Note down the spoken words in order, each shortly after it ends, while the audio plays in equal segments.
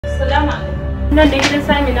Salama alaikum. Nan da gidan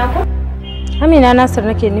Samina ko? Amina Nasir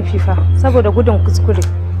nake nufi fa saboda gudun kuskure.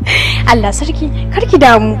 Allah sarki, karki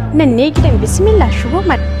damu. Nan ne gidan bismillah shigo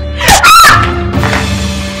mat.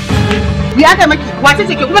 Ya ga maki, wace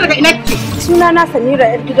ce ke kuma daga ina kike? Suna na Samira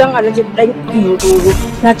yar gidan Alhaji dan Iyodoro.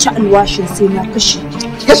 Na ci alwashin sai na kashe.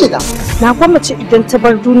 Kashe ta. Na gwammace idan ta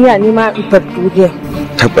bar duniya ne ma in bar duniya.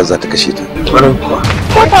 Tabbas za ta kashe ta. Ƙwarar kuwa.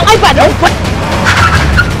 Ko ta ai ba da uku.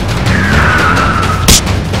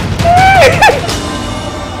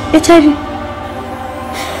 HIV.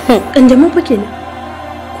 Kanjamau fa kenan.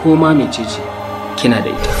 Ko ma mecece kina da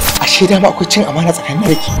ita. Ashe dama akwai cin amana tsakanin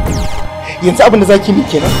da ke. Yanzu abin da zaki min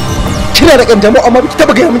kenan. Kina da kanjamau amma biki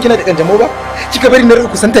taba gaya min kina da kanjamau ba. Kika bari na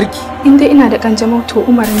rika kusantar ki. In dai ina da kanjamau to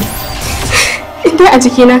Umar ne. In dai a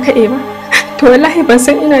jikina kaɗai ba. To wallahi ban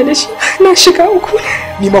san ina da shi. Na shiga uku.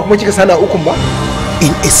 Ni ma kuma kika sana ukun ba.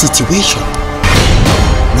 In a situation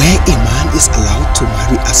where a man is allowed to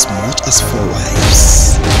marry as much as 4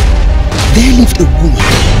 wives, there lived a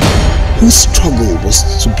woman whose struggle was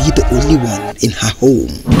to be the only one in her home.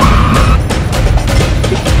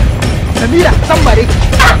 Samira, somebody.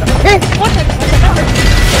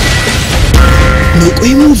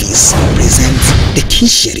 Mekwai Movies presents The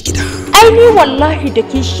Kishiyar Gida. Ai ni wallahi da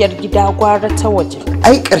kishiyar gida gwara ta waje.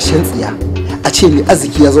 Ai ƙarshen tsiya a ce mai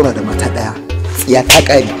arziki ya zauna da mata ɗaya. Tsiya ta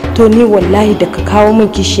ƙare. To ni wallahi da ka kawo min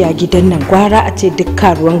kishiya gidan nan gwara a ce duk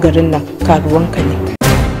karuwan garin nan karuwanka ne.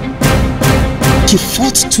 She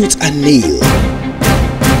fought tooth and nail,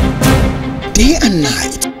 day and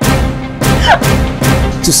night,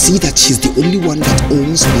 to see that she's the only one that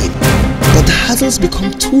owns me. But the hassles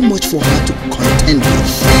become too much for her to contend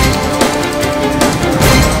with.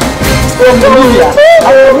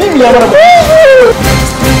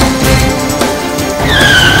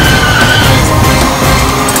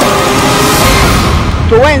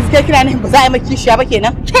 To wayan kai kira ne ba za a yi maki kishiya ba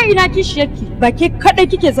kenan? Ke ina kishiyarki? Ba ke kadai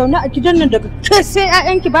kike zaune a gidan nan daga ke sai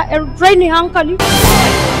ƴaƴanki ba ƴar raini hankali?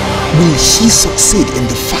 Will she succeed in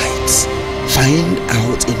the fight? Find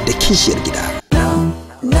out in The Kishiyar Gida.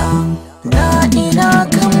 Na ina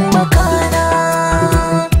kan makana,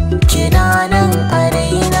 kina nan a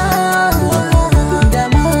raina, da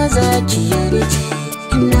ma za ki yarje,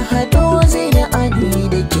 na hado zai da ani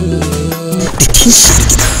da ke. The Kishiyar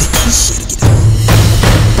Gida. The Kishiyar Gida.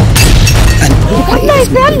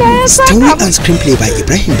 Story and screenplay by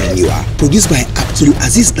Ibrahim Berniwa, produced by Abdul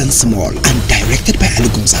Aziz Dan Small and directed by Ali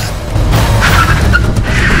Gunza.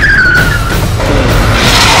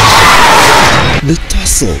 The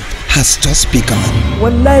tussle has just begun.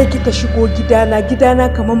 Wallahi kika shigo gidana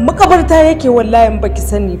kamar makabarta yake wallahi in baki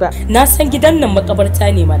sani ba. Na san gidan nan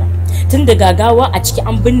makabarta ne mana. Tun da gagawa a ciki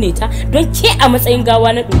an binne ta don ke a matsayin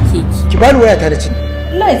gawa na doke ki. Ki bani waya ta da ci.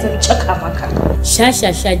 Wallahi zan caka maka. Sha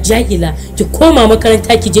jahila ki koma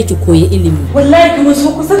makaranta ki je ki koyi ilimi. Wallahi kuma so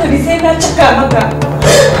kusa da ni sai na caka maka.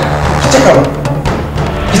 Ki caka ba.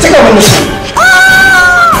 Ki caka mana shi.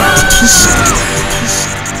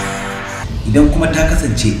 Idan kuma ta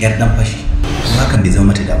kasance yar dan fashi, hakan bai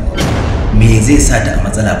zama mata damuwa. Me zai sa ta a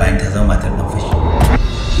matsala bayan ta zama matar dan fashi?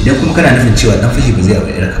 Idan kuma kana nufin cewa dan fashi ba zai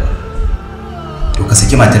aure yarka ba, to ka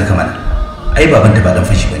saki matar ka mana. Ai babanta ba dan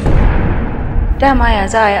fashi bane. Dama ya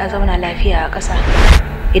za a yi a zauna lafiya a ƙasa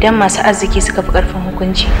idan masu arziki suka fi ƙarfin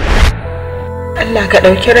hukunci. Allah ka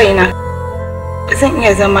ɗauki raina. Zan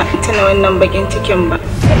iya zama in tuna wannan bakin cikin ba.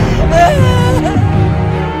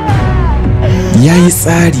 Ya yi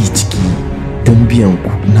tsari ciki don biyan ku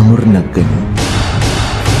na murnar gani.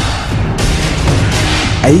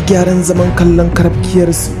 A yi gyaran zaman kallon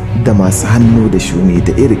karafkiyarsu da masu hannu da shuni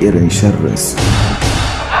da iri-irin sharrinsu.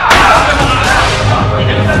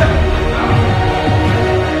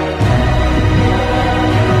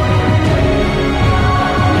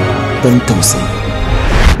 Ban tausayi,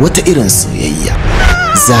 wata irin soyayya,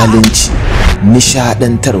 zalunci,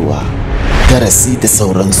 nishadantarwa, darasi da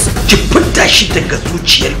sauransu. Ki fita shi daga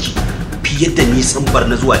zuciyarki fiye da nisan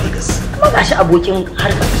Barna zuwa Lagos. Kuma gashi abokin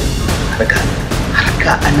harka.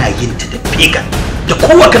 Harka ana yin ta da fega da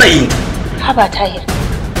kowa kana yin ta. Haba Tahir.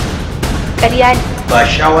 Ƙarya ne. Ba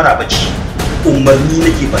shawara ba ce, umarni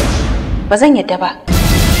nake baki. Ba zan yadda ba.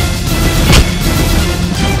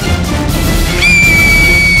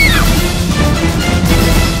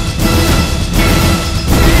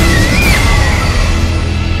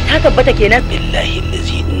 Ta tabbata kenan. Billahi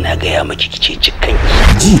allazi ina gaya maki kice cikan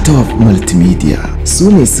G-Top Multimedia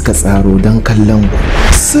su ne suka tsaro don kallon ku.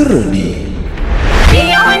 Sirri ne.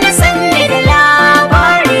 Wani sanni da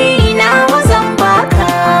labari na wazan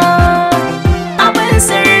baka, abin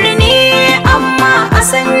sirri ne amma a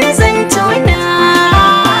sanni zan tuna.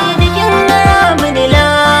 Da kin gaya mini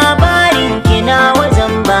labarin kina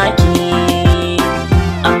wajen baki.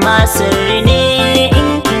 sirri ne in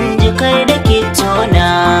kin ji kai da ke tona.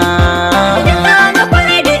 Daga gabar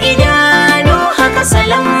da idanu haka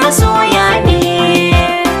salon masoya ne.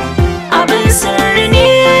 Abin sirri ne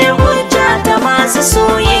hujja ta masu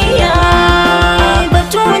soyayya.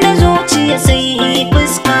 Batu na zuciya sai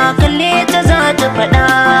fuska kalle ta za ta faɗa.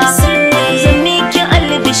 Zan miki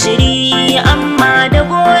albishiri amma da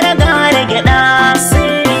gora gara gyaɗa.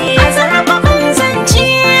 A zarafafin zance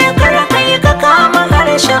kar kai ka kama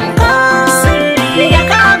harshen ka. Da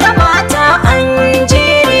ka gabata an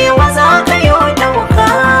jere wa za ka yo ɗauka.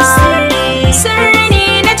 Sirri ne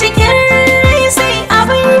na cikin rai sai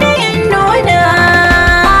abin da ya nuna.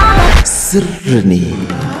 Sirri ne.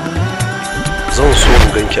 Zan so in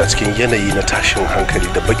ganki a cikin yanayi na tashin hankali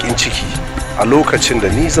da bakin ciki a lokacin da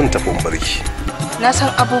ni zan tafi barki. Na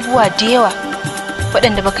san abubuwa da yawa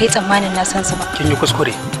waɗanda baka yi tsammanin na san su ba. Kin yi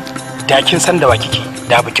kuskure. Da kin san da wa kike,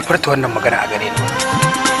 da baki furta wannan magana a gare ni ba.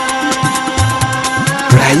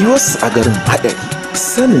 Rayuwarsu a garin haɗari,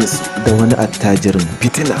 saninsu da wani attajirin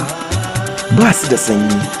fitina. Ba su da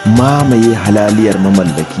sanyi, mamaye halaliyar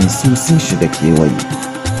mamallaki sun shiga kewaye.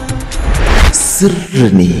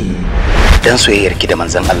 Sirri ne. Dan soyayyar ki da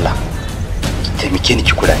manzon Allah, ki taimake ni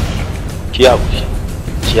ki kula ni. Ki haƙuri,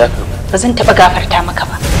 ki yaƙa. Ba zan taɓa gafarta maka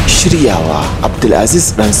ba. Shiryawa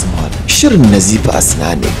Abdulaziz Dan Small. Shirin Nazifa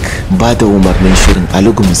Asnanik. Ba da umarnin shirin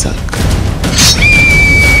Ali Gumzak.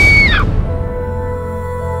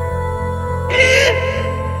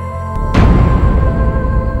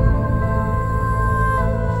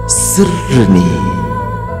 Sirri ne.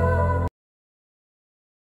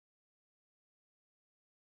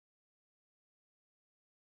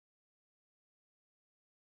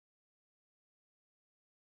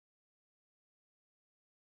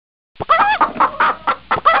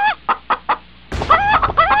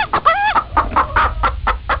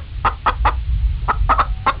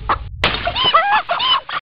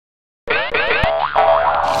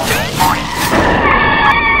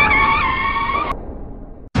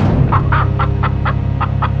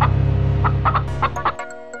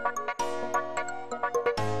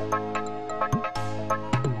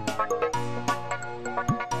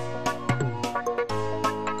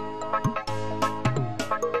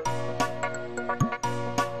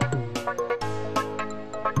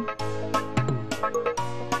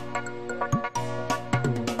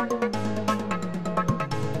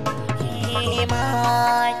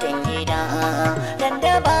 Matan gida, dan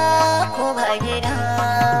da ba ku ba gida,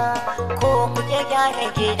 ko kuke gyara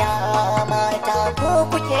gida, mata ko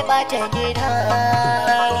kuke bata gida.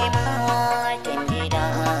 Matan gida,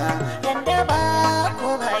 dan da ba ku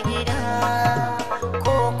ba gida,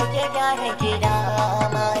 ko kuke gyara gida,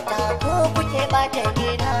 mata ko kuke bata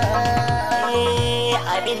gida.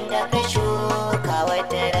 Abinda ka shuka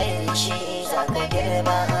wata ran shi zaka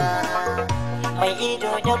girba, mai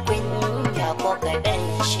ido da kunya ko kaɗan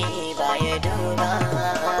shi ba ya duba.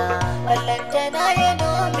 Ballantana ya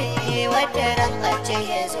nome wata ran a ce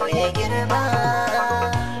ya zo ya girma,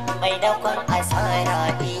 mai dakon asara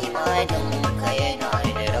imanin ka yana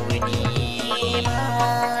da rauni.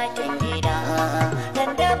 Matan gida, dan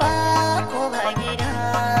da ba ko ba gida,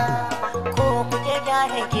 ko kuke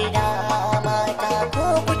gyara gida, mata ko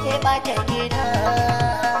kuke bata gida.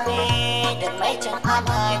 Duk mai cin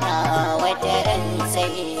amana wata ran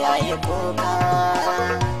sai ya yi kuka,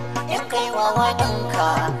 in kai wa waninka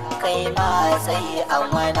kai ma sai an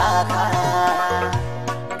wana ka.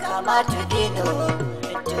 Kama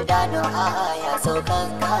tudano ya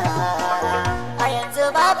saukanka, a yanzu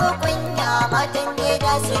babu kunya matan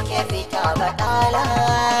gida suke fita baɗala.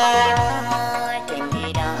 Matan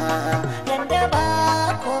gida, dan da ba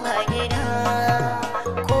ko ba gida,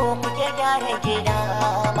 ko kuke gyara gida,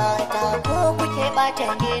 mata ko kuke bata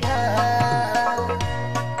gida.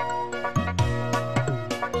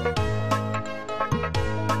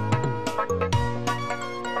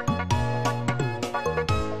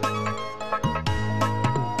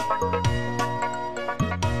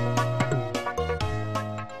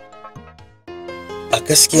 A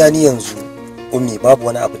gaskiya ni yanzu ummi babu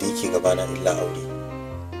wani abu da yake gabana illa aure,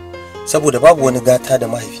 saboda babu wani gata da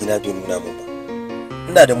mahaifina bai nuna min ba.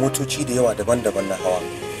 Ina da motoci da yawa daban-daban na hawa,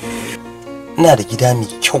 ina da gida mai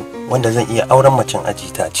kyau wanda zan iya auren macen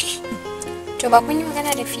aji ta ciki. To ba kun yi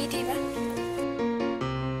magana da Fidi ba?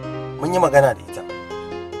 Mun yi magana da ita,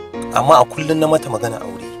 amma a kullun na mata magana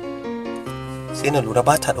aure sai na lura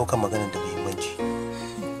ba ta ɗaukan maganar da muhimmanci.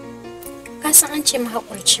 Ka san an ce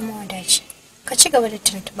mahaƙurci mawadaci, ka ci gaba da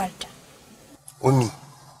tuntubar ta. Ummi,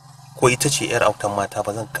 ko ita ce 'yar autan mata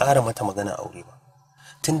ba zan ƙara mata magana aure ba.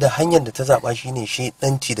 Tunda hanyar da ta zaɓa shine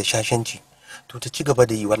shedanci da shashanci, to ta ci gaba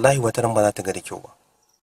da yi, wallahi wata ran ba za ta ga da kyau ba.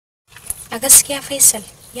 A gaskiya Faisal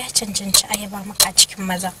ya cancanci a yaba maka a cikin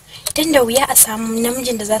maza. Dan da wuya a samu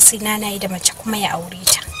namijin da za su yi nanaye da mace kuma ya aure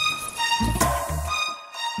ta.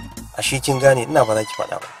 Ashe kin gane ina ba za ki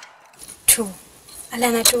faɗa ba. To,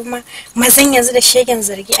 Allah na tuma mazan yanzu da shegen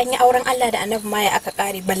zargi an yi auren Allah da Annabi ma ya aka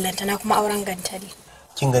kare ballanta na kuma auren gantali.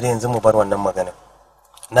 Kin gare yanzu mu bar wannan magana.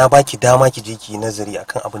 Na baki dama ki je ki yi nazari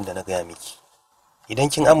akan abin da na gaya miki. Idan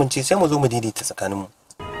kin amince sai mu zo mu daidaita tsakaninmu.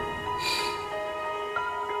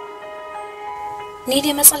 Ni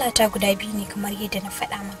dai matsalata guda biyu ne kamar yadda na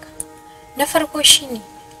faɗa maka. Na farko shine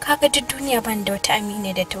kaga duk duniya ban da wata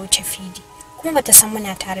amina da ta wuce Fidi kuma bata san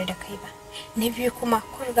muna tare da kai ba. Na biyu kuma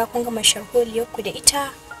kun riga kun gama sharholiyar ku da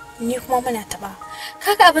ita ni kuma muna taɓa.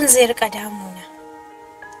 Kaga abin zai rika damuna.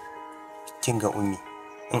 Kin ga ummi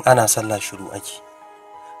in ana sallah shiru ake.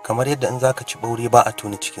 Kamar yadda in zaka ci baure ba a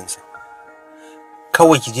tona cikinsa.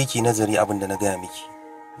 Kawai ki je ki nazari abin da na gaya miki.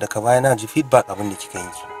 Daga baya na ji feedback abin da kika yi.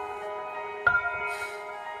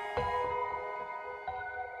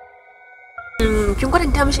 Kin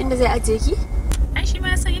kwatanta mishi inda zai ajiye ki? Ai shi ma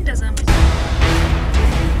ya san inda zamu je.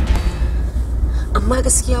 Amma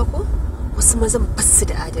gaskiya ko wasu mazan basu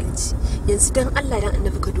da adalci. Yanzu dan Allah dan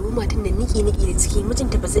Annabi ka dubi matan nan niki da ciki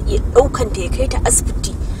mijinta ba zai iya daukan ta ya kai ta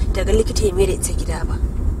asibiti daga likita ya mai da ita gida ba.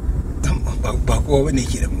 Ba kowa bane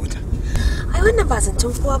yake da mota. Ai wannan ba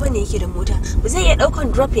zancen kowa bane yake da mota. Ba zai iya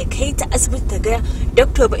daukan drop ya kai ta asibiti ta ga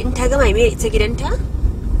doctor ba in ta gama mai da ita gidanta?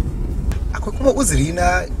 Akwai kuma uzuri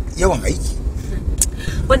na yawan aiki.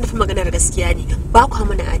 Wanda fi maganar gaskiya ne ba ku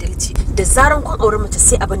mana adalci da zaran kun aure mace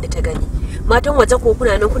sai abin da ta gani matan waje ko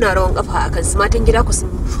kuna nan kuna rawan kafa a kansu matan gida ku sun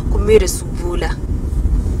kun mai da su bola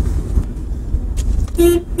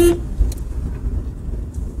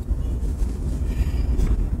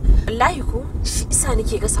wallahi ko isa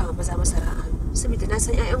nake gasa wa maza masara saboda na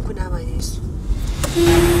san ƴaƴan ku nama ne su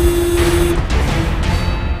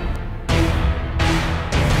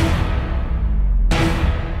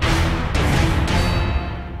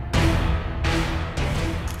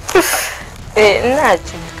ina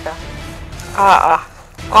jinka. A'a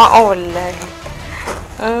wallahi.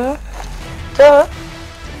 To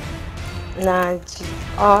na ji.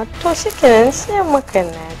 To shikenan sai maka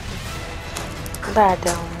na ji. Ba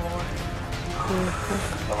damuwa.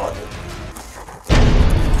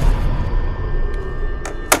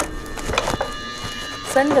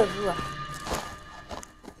 Sanda zuwa.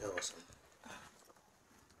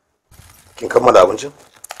 Kin kammala abincin?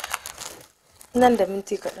 Nan da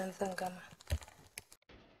minti kaɗan zan gama.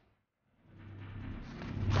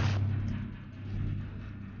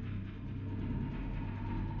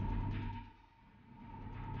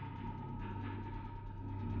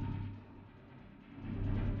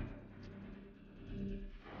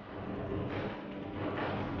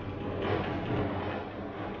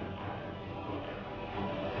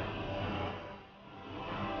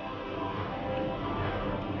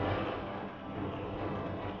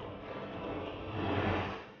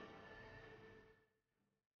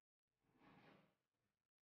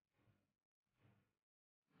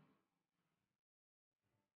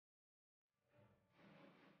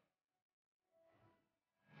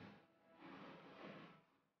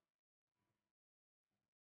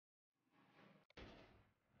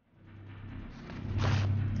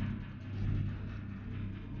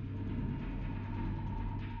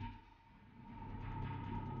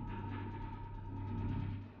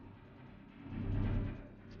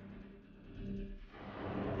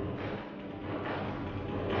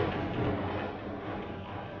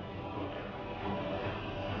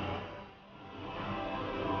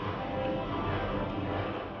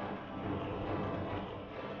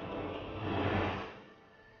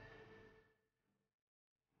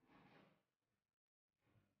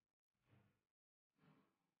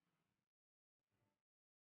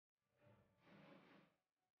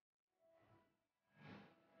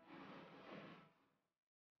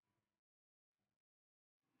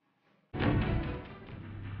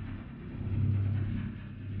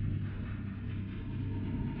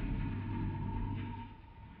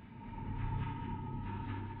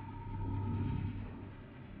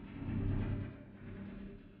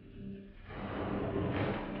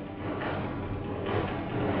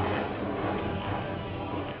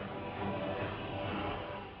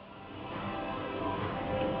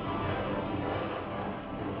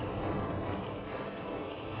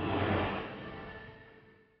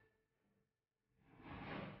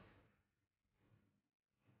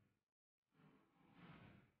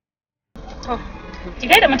 To, ki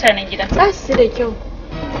gaida mutanen gida. Za su da kyau.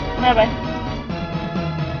 Na bai.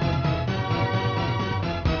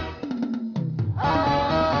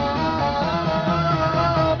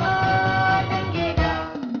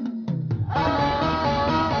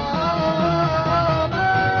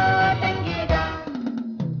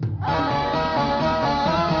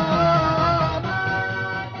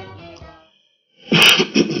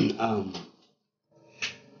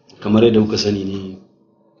 kamar yadda kuka sani ne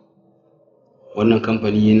wannan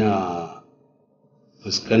kamfani yana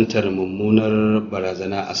fuskantar mummunar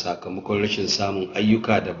barazana a sakamakon rashin samun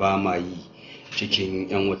ayyuka da ba ma yi cikin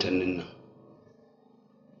 'yan watannin nan.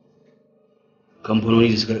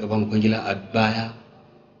 Kamfanoni da suka ba mu kwangila a baya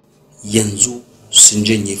yanzu sun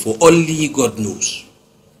janye, for only God knows.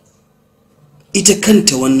 Ita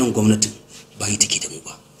kanta wannan gwamnatin ba ita ke da mu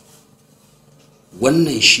ba.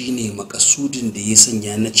 Wannan shine makasudin da ya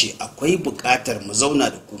sanya na ce akwai buƙatar mu zauna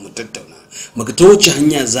da ku mu tattauna muka ta wace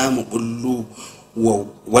hanya za mu bullo wa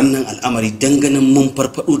wannan al'amari ganin mun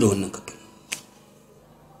farfado da wannan kafin.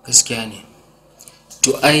 Gaskiya ne.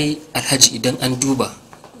 To ai Alhaji, idan an duba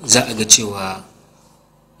za a ga cewa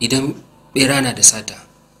idan bera na da sata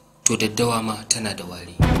to daddawa ma tana da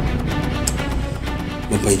wari.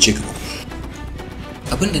 Ban fahimce ka ba.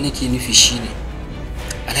 Abin da nake nufi shine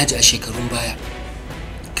Alhaji, a shekarun baya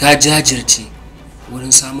ka jajirce wurin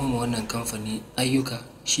samun ma wannan kamfani ayyuka,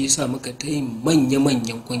 shi yasa muka ta yin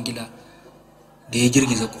manya-manyan kwangila da ya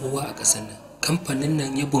girgiza kowa a ƙasar nan. Kamfanin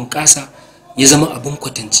nan ya bunƙasa ya zama abin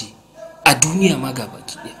kwatance a duniya ma ga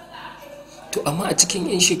baki ɗaya. To amma a cikin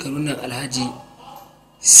 'yan shekarun nan Alhaji,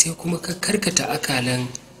 sai kuma ka karkata akalan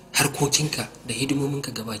harkokinka da hidimominka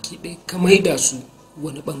ga baki ɗaya ka maida su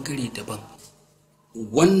wani ɓangare daban.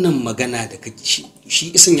 Wannan magana da kake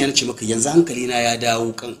shi isan ya nace maka yanzu hankali na ya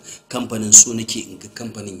dawo kan kamfanin, so nake in ga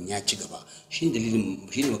kamfanin ya ci gaba. Shi dalilin,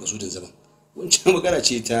 shi ne makasudin zaman. Wancan magana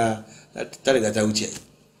ce ta riga ta wuce.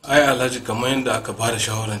 Ai Alhaji, kamar yadda aka bada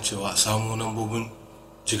shawaran cewa a samu lambobin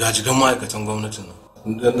jigajigan ma'aikatan gwamnatin nan,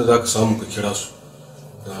 yadda za ka samu ka kira su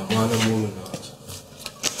da ma lambobin na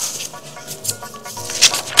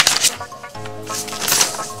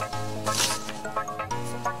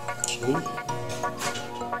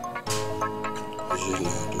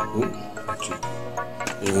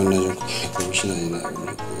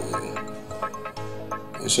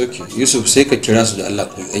Yusuf, sai ka kira su da Allah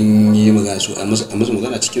ku an yi magana su a musu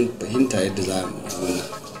magana cikin fahimta yadda za mu wannan.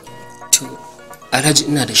 To Alhaji,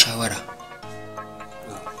 ina da shawara.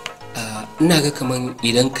 Ina ga kaman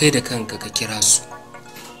idan kai da kanka ka kira su,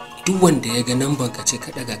 duk wanda ya ga namban ka ce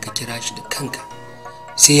ka daga ka kira shi da kanka,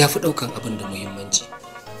 sai ya fi ɗaukan abin da muhimmanci.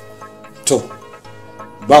 To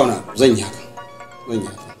ba wani zan yi haka,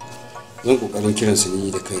 zan kokarin kiran su ni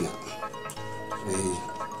da kaina.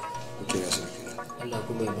 Kira su da kaina. Allah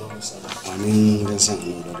kuma ya ba mu sa'a. Amin, dan san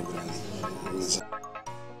Allah da gurani.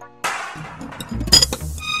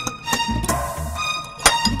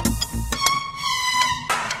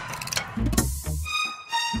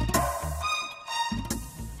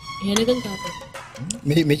 Ya na ganka ko?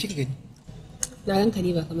 Me kika gani? Na ganka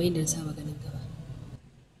ne ba kamar yadda na saba ganin ka ba.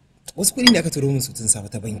 Wasu kuɗi ne aka turo min su tun safe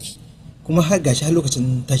ta banki. Kuma har gashi har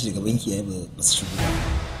lokacin tashi daga banki yayi ba su shigo.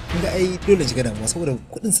 Kun ga ai dole ji damuwa saboda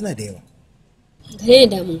kuɗin suna da yawa. Ka ne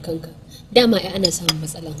damun kanka. Dama ai ana samun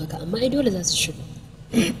matsalan haka, amma ai dole za su shigo.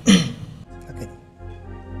 Haka ne.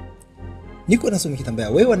 Ni ko na so miki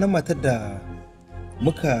tambaya, wai wannan matar da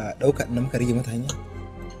muka dauka din muka rige mata hanya?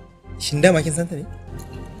 Shin dama kin santa ne?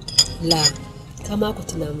 La, kama ku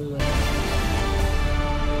tuna min wani.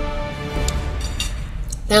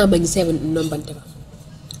 Na ban yi 7 din nan ban ta ba.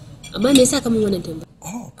 Amma me yasa ka min wannan tambaya?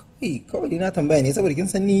 Oh, kawai na tambaya ne saboda kin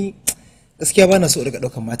san ni gaskiya ba na so daga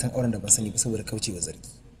daukan matan auren da ban sani ba saboda kaucewa zargi.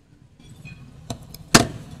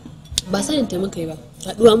 Ba sanin ta muka yi ba,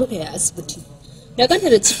 haduwa muka yi a asibiti. Da kanta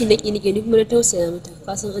da ciki na ƙi ni kuma na tausaya mata,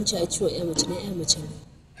 ka san an ce a ciwon ƴa mace na ƴa mace ne.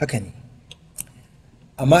 Haka ne.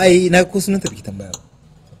 Amma ai na ko sunan ta biki tambaya ba.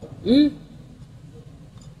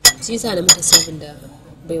 Shi yasa na mata sabon da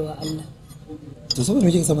baiwa Allah. To saboda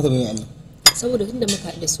me kika sa mata baiwa Allah? Saboda tunda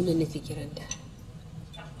muka haɗa sunan nake kiranta.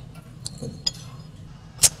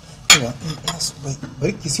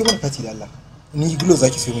 Bari ki siyo mana kati da Allah. Ni gulo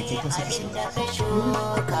zaki siyo min kuma sai ki siyo.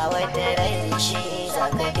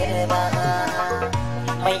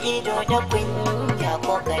 Mai ido da kunya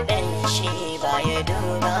ko kaɗan shi ba ya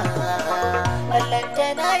duba,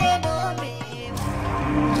 ballantana ya nome.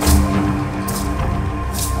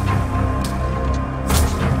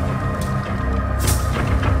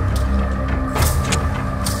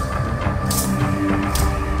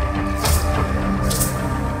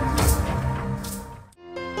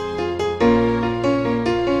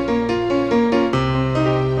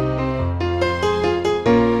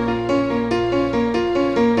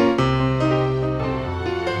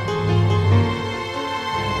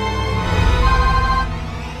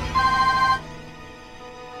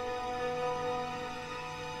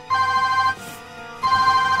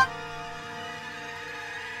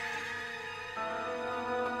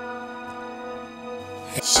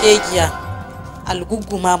 Shegiya,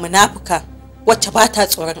 algugguma munafuka wacce ba ta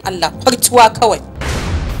tsoron Allah, kwartuwa kawai.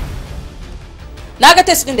 Na ga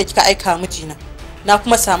test din da kika aika mijina, na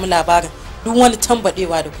kuma samu labarin duk wani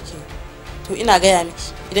tambadewa da kuke. To ina gaya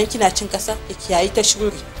miki, idan kina cin kasa ki kiyayi ta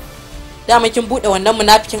shuri. Dama kin bude wannan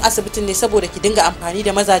munafikin asibitin ne saboda ki dinga amfani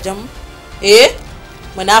da mazajen mu?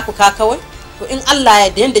 Munafuka kawai? To in Allah ya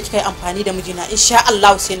yarda yanda kika yi amfani da mijina, insha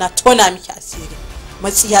Allah sai na tona miki asiri.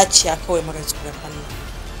 Matsiyaciya kawai mara tsoron Allah.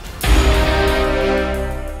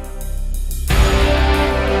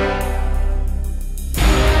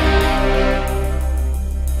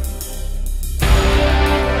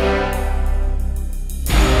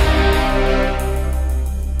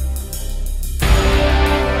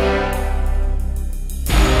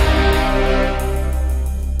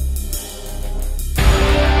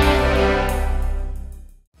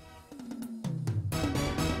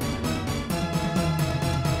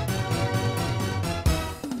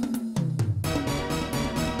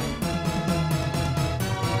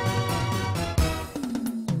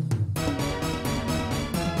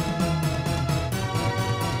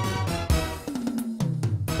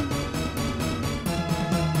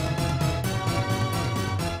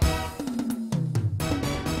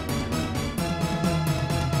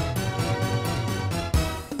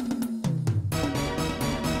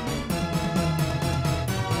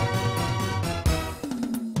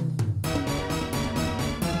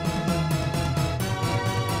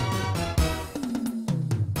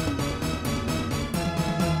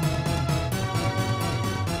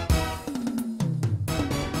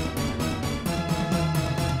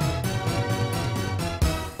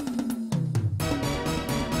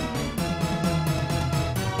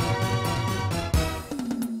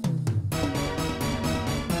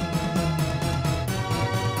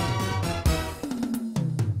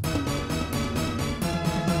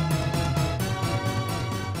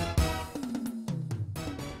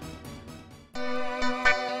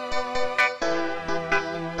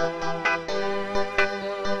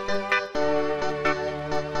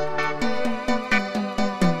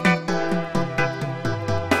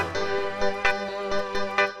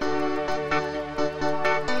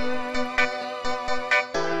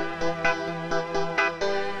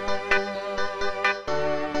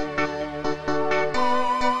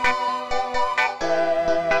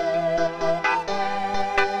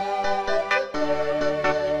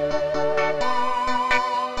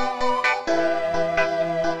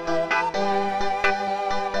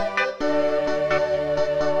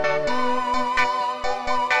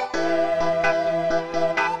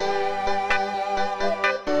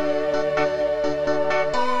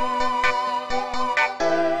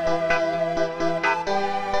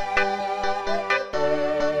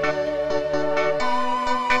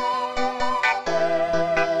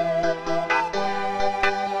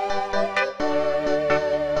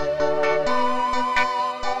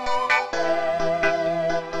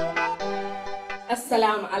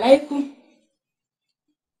 Assalamu alaikum.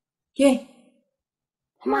 Ke?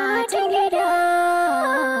 Matan gida,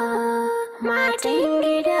 matan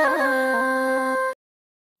gida.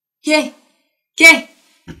 Ke?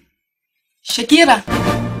 Shakira.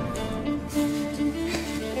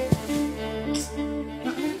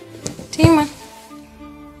 Tima.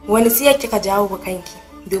 Wani siya kika jawo wa kanki,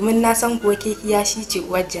 domin na san kuwa ke kiyashi ce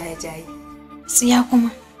uwar jaye-jaye. Siya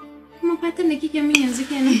kuma. Kuma fatan da kike min yanzu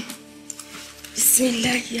kenan.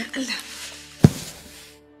 Bismillah ya Allah.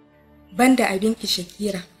 Banda abinki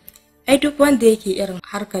Shakira. Ai duk wanda yake irin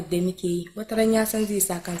harkar da muke yi, wataran ya san zai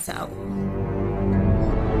sa kansa a uku.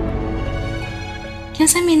 Kin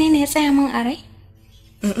san menene ya tsaya min a rai?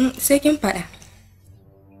 Sai kin faɗa.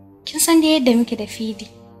 Kin san da yadda muke da Fidi.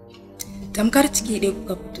 Tamkar ciki ɗaya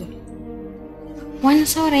kuka fito. Wani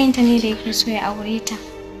saurayinta ne da yake so ya aure ta.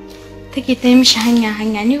 Take ta mishi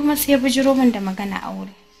hanya ni kuma sai ya bijiro min da magana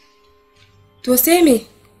aure. To sai me?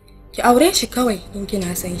 Ki aure shi kawai in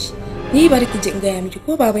kina san shi. Ni bari ki ji in gaya miki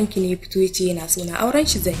ko babanki ne ya fito ya ce yana so na auren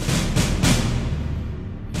shi zai.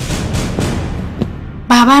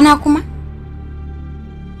 Babana kuma?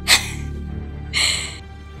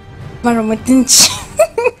 Mara mutunci.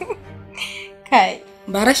 Kai,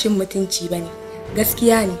 ba rashin mutunci bane.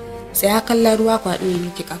 Gaskiya ne. Sai ya kalla ruwa kwaɗo ya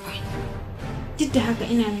miki kafa. Duk da haka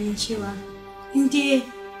ina ganin cewa in dai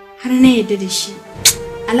har na yadda da shi,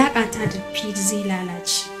 alaƙa ta da Fidi zai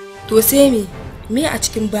lalace. To sai me a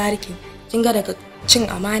cikin barikin kin ga daga cin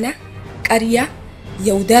amana, ƙarya,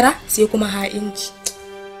 yaudara sai kuma ha'inci.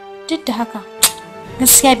 Duk da haka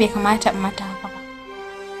gaskiya bai kamata in mata haka ba.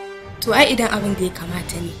 To ai idan abin da ya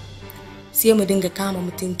kamata ne sai mu dinga kama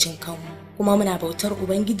mutuncin kanmu kuma muna bautar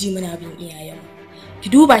ubangiji muna bin iyayenmu. Ki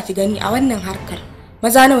duba ki gani a wannan harkar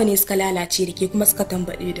Maza nawa ne suka lalace da ke kuma suka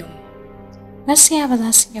tambaɗe da mu? Gaskiya ba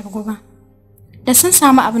za su kirgu ba. Da sun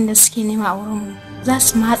samu abin da suke nema a wurinmu za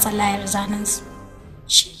su matsa layar zanensu.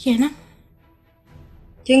 Shikenan.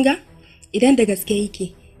 Kin ga? Idan da gaske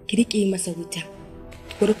yake, ki riƙe masa wuta.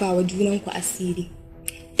 Ku rufa wa junanku asiri.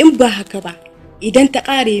 In ba haka ba, idan ta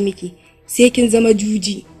ƙare miki, sai kin zama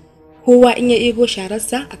juji. Kowa in ya ebo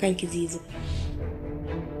shararsa akan ki zai zo.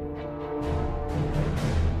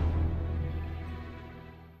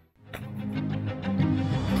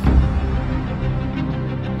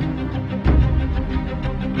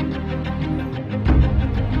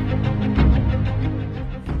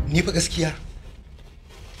 Ni fa gaskiya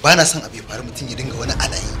ba na son abu ya faru mutum ya dinga wani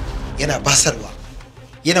alayi yana basarwa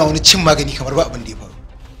yana wani cin magani kamar ba abin da ya faru.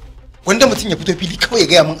 Wanda mutum ya fito fili kawai ya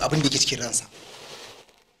gaya min abin da yake cikin ransa.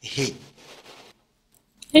 Ehe.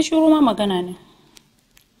 Ya shuru ma magana ne.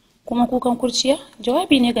 Kuma kukan kurciya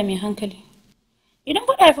jawabi ne ga mai hankali. Idan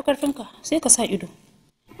faɗa ya fi karfinka sai ka sa ido.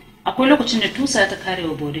 Akwai lokacin da tusa ta kare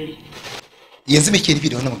wa bodari. Yanzu me ke nufi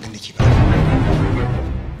da wannan magana da ke ba?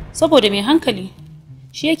 Saboda mai hankali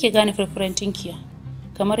shi yake gane furfuran tinkiya,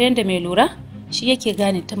 kamar yadda mai lura shi yake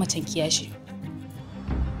gane ta macen kiyashi.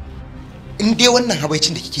 In dai wannan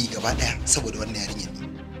habaicin da kike yi gaba daya saboda wannan yarinyar ne,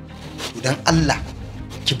 idan Allah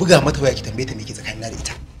ki buga mata waya ki tambaye ta me ke tsakanin da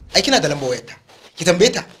ita. Ai kina da lambar wayarta. Ki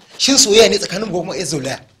tambaye ta shin soyayya ne tsakanin mu ko kuma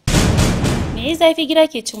zolaya? Me yasa zafi gida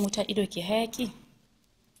ke cin wuta ido ke hayaki?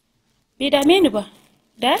 Bai dame ni ba.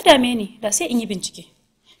 Da ya dame ni da sai in yi bincike.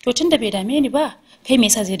 To tunda bai dame ni ba, kai me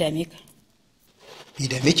yasa zai dame ka? Bai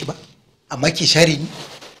dame ki ba, amma ke share ni?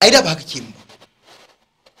 Ai da ba haka ke mu ba.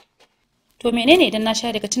 To menene idan na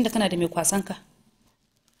share ka tunda kana da mai kwasan ka?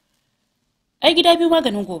 Ai gida biyu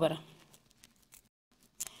maganin gobara.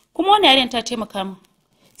 Kuma wannan yaren ta taimaka min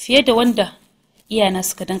fiye da wanda iyana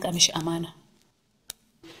suka danka mishi amana.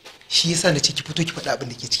 Shi yasa na ce ki fito ki faɗa abin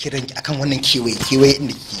da ke cikin ranki akan wannan kewaye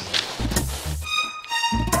inda kike yi.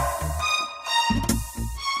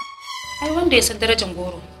 Ai wanda ya san darajar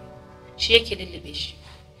goro shi yake lullube shi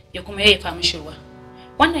ya kuma yayyafa mishi ruwa.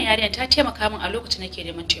 Wannan yarinya ta taimaka min a lokacin nake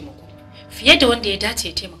neman taimako fiye da wanda ya dace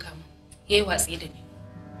ya taimaka min yayi watsi da ni.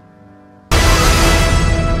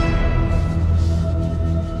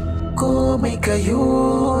 Komai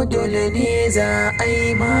kayo dole ne za a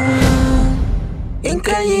yi ma, in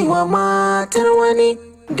ka yi wa matar wani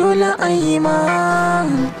dole a yi ma.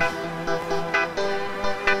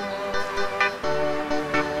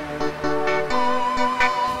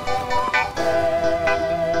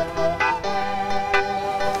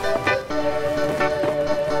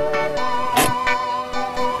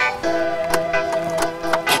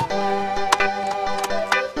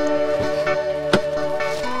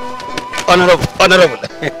 Honorable.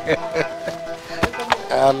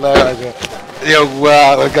 Allah ya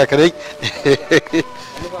yawwa barka kadai.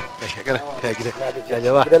 Ya gida. Ya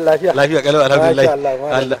jama'a. Gidan lafiya. Lafiya kalau alhamdulillah.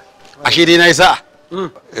 Allah. Ashe dai nayi sa'a.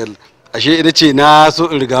 Ashe ina ce na so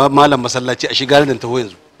in riga malam masallaci a shigar da taho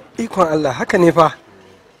yanzu. Ikon Allah haka ne fa.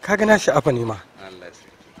 Kaga na sha'afa ne ma.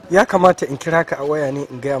 Ya kamata in kira ka a waya ne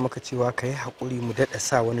in gaya maka cewa ka yi haƙuri mu daɗa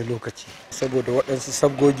sa wani lokaci saboda waɗansu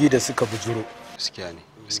sabgogi da suka bujuro. Gaskiya ne,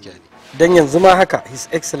 gaskiya ne. Dan yanzu ma haka his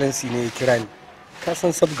excellency ne ya kira ni. Ka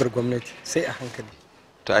san sabgar gwamnati sai a hankali.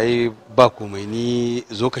 To ai ba komai ni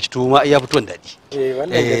zo ka ci tuwo ma ya fito daɗi.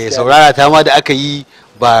 Wannan gaskiya. Saurara ta ma da aka yi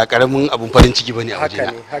ba karamin abun farin ciki bane a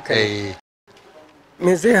wajena. Haka ne.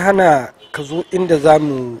 Me zai hana ka zo inda za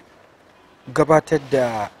mu gabatar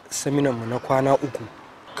da seminar mu na kwana 3?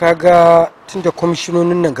 Kaga tunda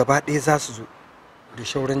kwamishinonin nan gaba ɗaya za su zo da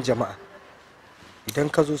shauran jama'a. Idan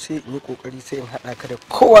ka zo sai in yi kokari sai in haɗa ka da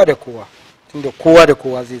kowa tunda kowa da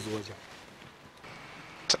kowa zai zo wajen.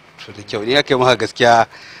 To da kyau ne ya kai maka gaskiya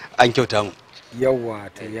an kyauta mu. Yawwa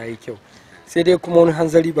to yayi kyau. Sai dai kuma wani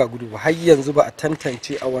hanzari ba gudu ba har yanzu ba a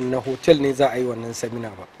tantance a wannan hotel ne za a yi wannan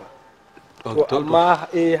seminar ba. To amma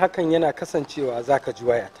hakan yana kasancewa za ka ji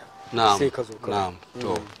wayata. Sai ka zo ka. Na'am.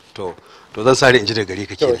 To zan sare in ji da gare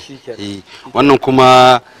ka kenan. Wannan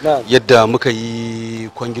kuma yadda muka yi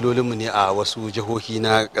kwangilolinmu ne a wasu jihohi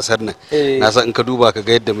na kasar nan. Na san in ka duba ka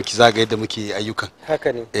ga yadda muke zaga yadda muke ayyukan.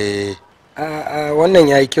 Haka ne. Wannan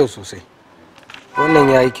yayi kyau sosai. Wannan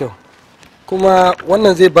yayi kyau. Kuma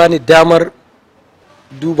wannan zai bani damar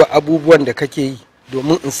duba abubuwan da kake yi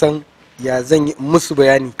domin in san ya zan yi musu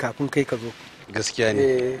bayani kafin kai ka zo. Gaskiya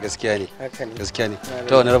ne, gaskiya ne, gaskiya ne.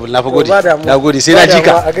 Ta wani rabu na fa gode, na gode sai na ji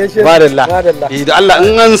ka. Madalla. Da Allah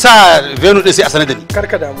in an sa venue din sai a sanar da ni.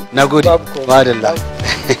 Karka damu. Na gode. Madalla.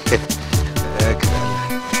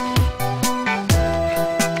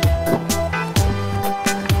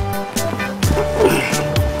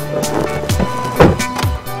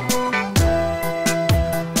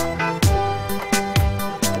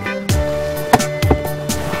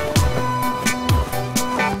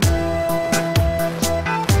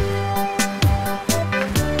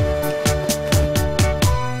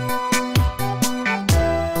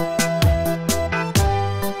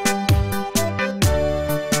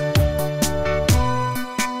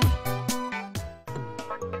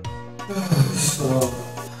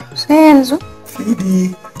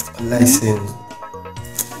 kuɗi wallahi sai yanzu.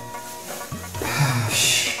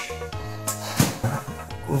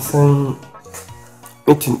 Kun san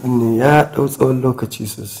mitin ɗin ne ya ɗau tsawon lokaci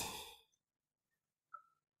sosai.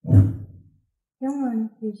 Yamma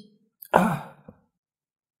nake ji.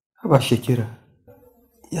 Haba Shakira,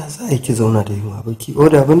 ya za a yi ki zauna da yunwa ba ki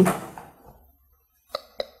oda ba ne?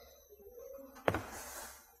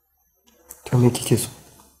 To me kike so?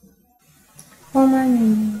 Koma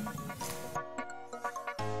ne.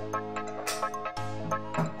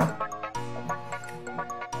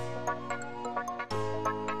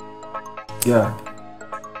 Yeah,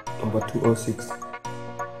 number 206.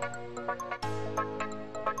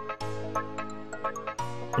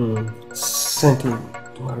 Sent him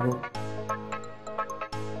to my room.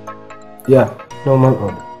 Yeah, normal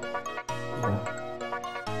order.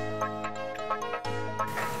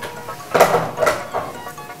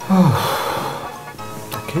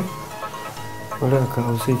 Okay. Wadda ka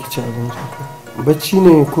hau sai ki ci abinci ko? Bacci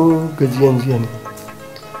ne ko gajiyan jiya ne?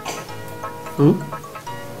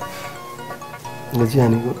 Gajiya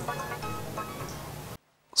ne ko?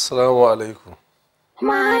 Assalamu alaikum.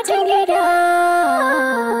 Matan gida,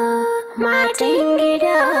 matan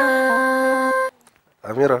gida.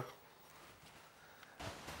 Amira,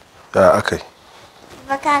 ya akai?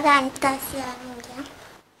 Baka ga an siya min game.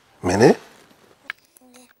 Mene?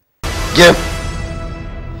 Game?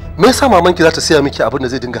 Me yasa mamanki za ta siya miki abin da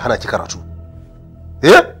zai dinga hana ki karatu?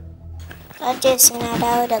 Kace suna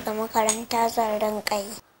dawo daga makaranta zan rinka yi.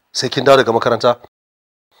 Sai kin dawo daga makaranta?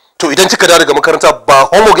 To idan kika dawo daga makaranta ba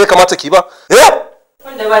homework ya kamata ki ba?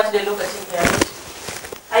 Wanda ba shi da lokacin ya wuce.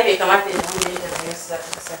 Ai bai kamata ya zama da rayuwarsa za ta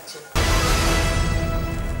kasance.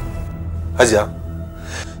 Hajiya,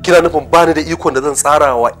 kina nufin ba ni da ikon da zan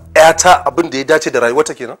tsara wa ƴata abin da ya dace da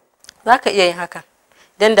rayuwarta kenan? Za ka iya yin haka.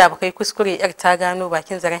 Dan da baka yi kuskure yar ta gano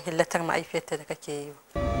bakin zaren hillatar ma'aifiyarta da kake yi.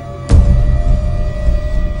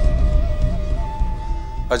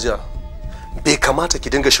 Hajiya, bai kamata ki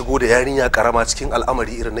dinga shigo da yarinya karama cikin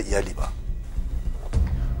al'amari irin na iyali ba.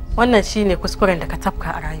 Wannan shine kuskuren da ka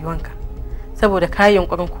tafka a rayuwanka. Saboda ka yi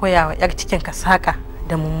yunkurin koyawa yar cikin ka saka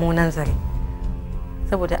da mummunan zare.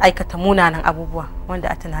 Saboda aikata munanan abubuwa wanda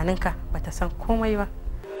a tunaninka bata san komai ba.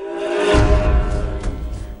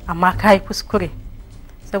 Amma ka yi kuskure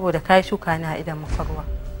saboda ka yi shuka ni a idan mafarwa.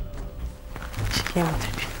 Shike mu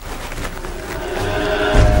tafi.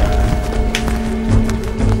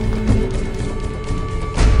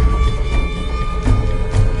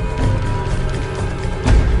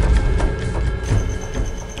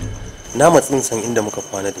 Na matsin san inda muka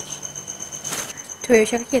kwana da ke. To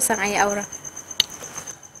yaushe kake son a yi auren?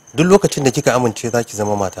 Duk lokacin da kika amince za ki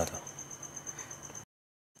zama matata.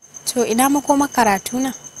 To ina makoma karatu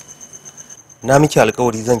na? Na miki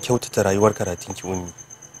alkawari zan kyautata rayuwar karatun ki Ummi.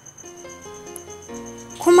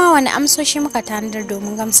 Kuma wani amsoshi muka tanadar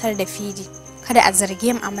domin gamsar da Fidi kada a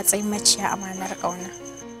zarge mu a matsayin maciya amanar ƙauna.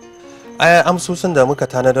 Aya amsoshin da muka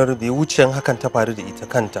tanadar bai wuce hakan ta faru da ita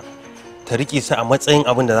kanta. Ta riƙe su a matsayin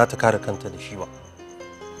abin da za ta kare kanta da shi ba.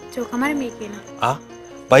 To kamar me kenan?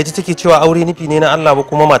 Ba ita take cewa aure nufi ne na Allah ba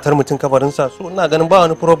kuma matar mutum kabarinsa, so ina ganin ba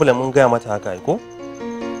wani problem mun gaya mata haka ko?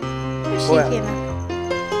 Shi kenan.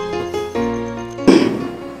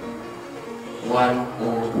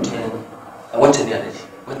 110 wancan ne alaji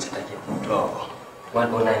wancan take to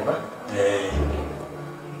 109 ba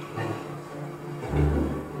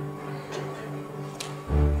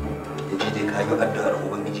dai ka yi addu'ar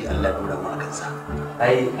ubangiji Allah dora mu akan sa.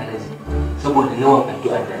 Ai alaji saboda yawan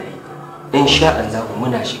addu'ar da nayi insha Allah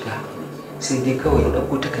muna shiga sai dai kawai ya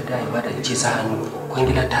dauko takarda ya bada ya ce sa hannu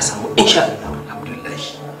kwangila ta samu insha Allah. Alhamdulillah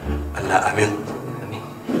Allah amin.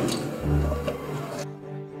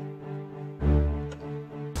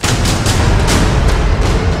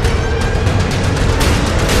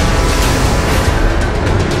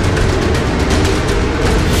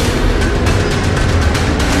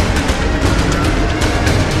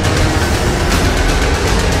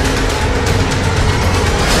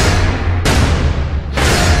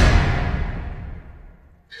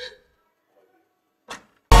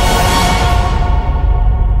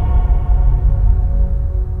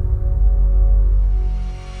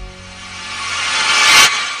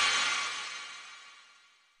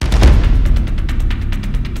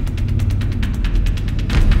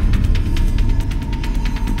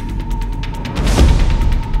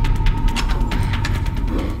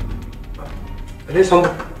 Sambo.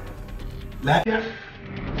 Lafiya?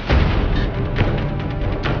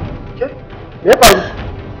 Ke? Me faru?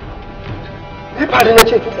 Me faru na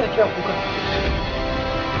ce ki tsaya kiya kuka.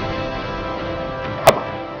 Haba.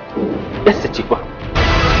 Yasta ce kwa.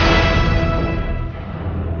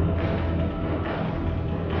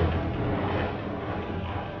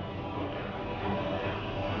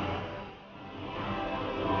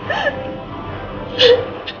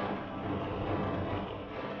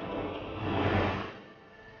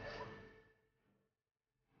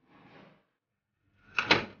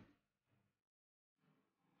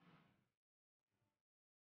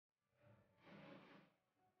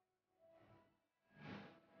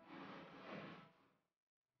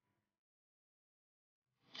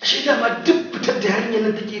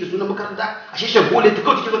 yarinyar nan take da sunan makaranta a shishan gole ta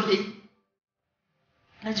kawai take zo take yi.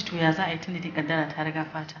 Naji to ya za a yi tunda dai kaddara ta riga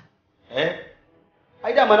fata.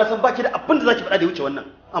 Ai dama na san baki da abin da zaki faɗa da wuce wannan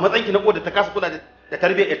a matsayin ki na koda ta kasa kula da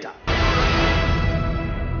tarbiyyar yarta.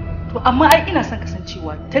 To amma ai ina son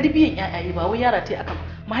kasancewa tarbiyyar yayaye ba wai yara ta akan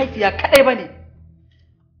mahaifiya kadai bane.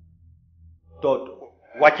 To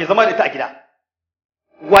wake zama da ita a gida?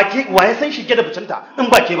 Waye san shige da ficinta in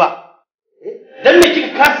ba ke ba? Dan me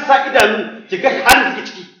kika kasa sa idanu kika halin da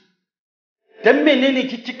ciki? Dan menene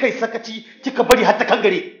kika yi sakaci kika bari har ta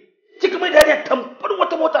kangare? Kika mai dariya tamfar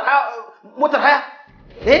wata motar haya?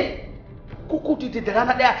 Ko da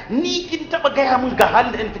rana daya ni kin taba gaya min ga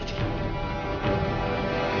halin da ina take ciki?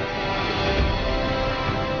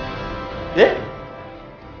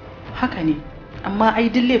 Haka ne, amma ai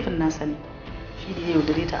duk laifin nasa ne. Shi da ya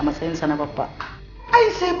yaudare ta a matsayinsa na babba. Ai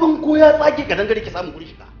sai bango ya tsage ka dangare ki samu guri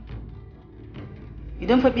shiga.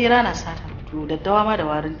 Idan fa bera na sata, to daddawa ma da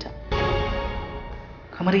warinta.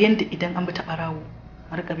 Kamar yadda idan an bi ta barawo,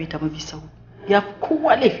 a rika bai ta mafi sau. Ya fi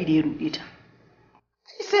kowa laifi da ya ruɗe ta.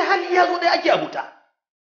 Sai hali ya zo ɗaya ake abota.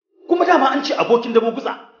 Kuma dama an ce abokin dabo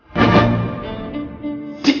gutsa.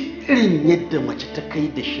 Duk irin yadda mace ta kai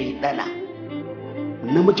da shaidana,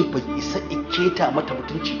 namiji bai isa iketa mata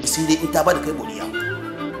mutunci sai dai in ta ba da kai boliya.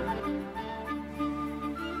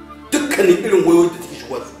 Dukkanin irin wayoyi da take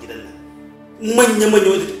shigowa gidan nan, manya-manya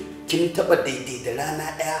wanda kin taba daidai da rana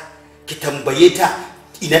ɗaya ki tambaye ta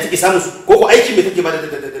ina take samun su ko ko aiki me take ba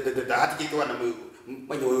da har take wannan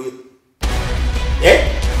manya wayoyi.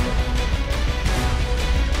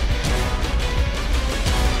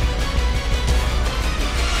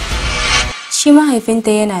 Shi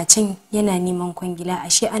mahaifinta yana can yana neman kwangila,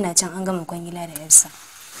 ashe ana can an gama kwangila da yarsa.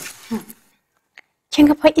 Kin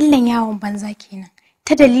ga fa illan yawon banza kenan.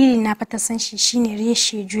 Ta dalilin na fata san shi shine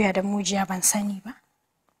reshe juya da mujiya ban sani ba.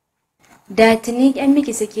 Da tuni an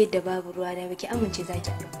miki sake da babu ruwa da baki amince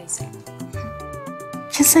zaki aure Faisal.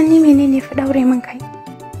 Kin san ni menene fa daure min kai?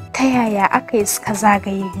 Ta yaya aka yi suka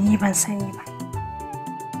zagaye ni ban sani ba.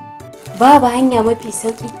 Babu hanya mafi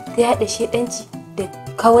sauki ta yada shedanci da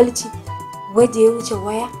kawalci waje ya wuce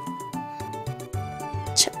waya.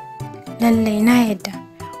 Lallai na yadda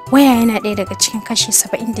waya yana ɗaya daga cikin kashi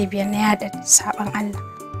 75 na yada saban Allah,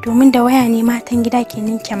 domin da waya ne matan gida ke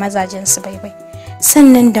ninke mazajen su baibai,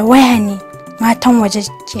 sannan da waya ne matan waje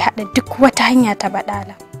ke hada duk wata hanya ta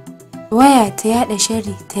badala. Waya ta yada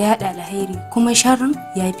sharri ta yada alheri, kuma sharrin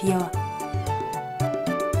yafi yawa.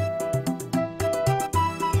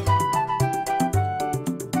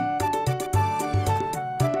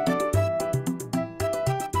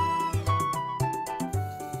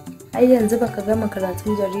 Ai yanzu baka gama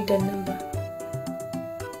karatun jaridar nan ba.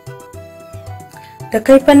 Da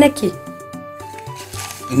kai fa nake.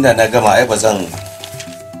 Inda na gama ai ba zan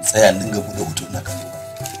tsaya dinga buɗe hoto na kallo ba.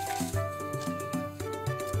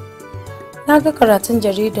 Na ga karatun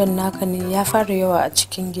jaridar naka ne ya fara yawa a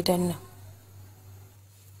cikin gidan nan.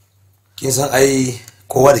 Kin san ai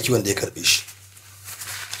kowa da kiwon da ya karbe shi.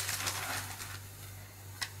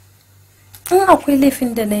 In akwai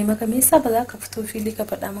laifin da na yi maka, me yasa ba za ka fito fili ka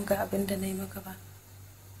faɗa min ga abin da na yi maka ba?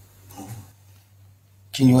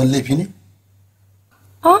 Kin yi wani laifi ne?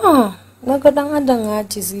 A'a, na ga dan adam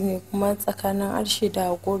ajizi ne, kuma tsakanin harshe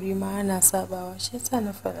da haƙori ma ana sabawa, shi yasa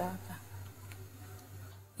na faɗa haka.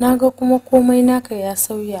 Na ga kuma komai naka ya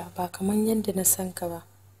sauya ba kamar yadda na san ka ba.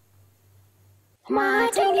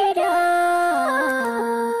 Matan gida,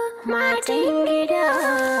 matan gida.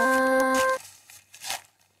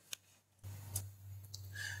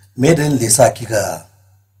 Me dalilin da yasa kika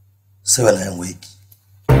sauya layin wayarki?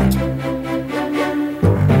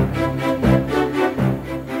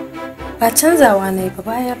 Ba canzawa ne ba,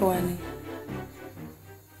 bayarwa ne.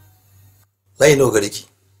 Layi nawa gare ki?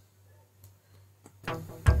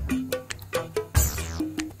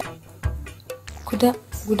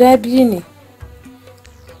 Guda biyu ne.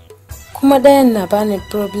 Kuma ɗayan na bani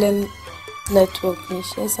problem network ne,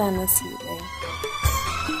 shi yasa na siya ɗaya.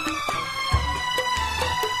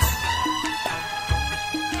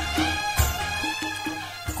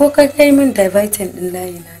 Ko kai min diverting din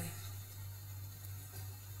layi na ne?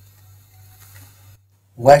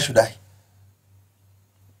 Why should I?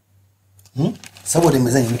 Saboda me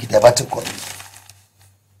zan yi miki diverting call?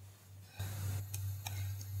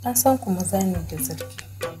 Na san kuma zani da zurfi.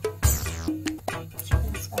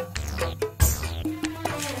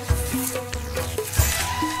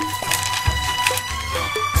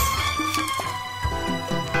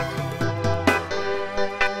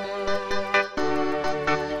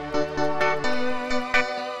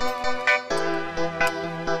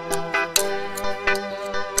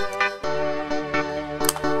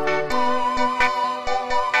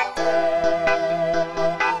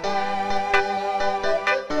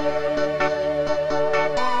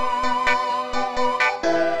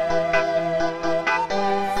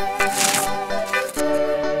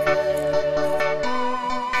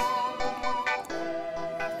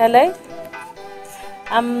 Hello?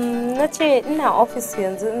 Na ce ina ofis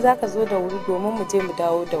yanzu in za ka zo da wuri domin mu je mu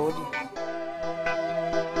dawo da wuri.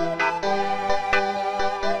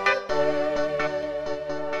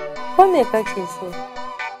 Ko me kake so?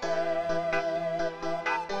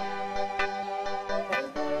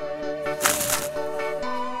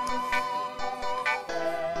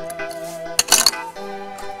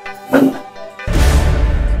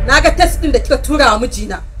 Na ga test ɗin da kika tura wa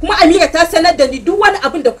mijina, kuma Amira ta sanar da ni duk wani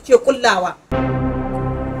abin da kuke kullawa.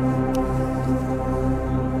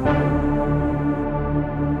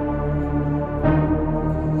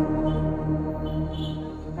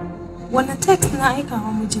 Wani text na aika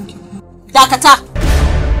wa mijinki kuma? Dakata!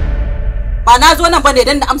 Ba na zo nan bane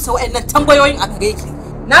don na amsa waɗannan tambayoyin a gare ki.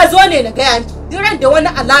 Na zo ne na gaya miki duk ran da wani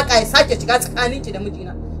alaka ya sake shiga tsakaninki da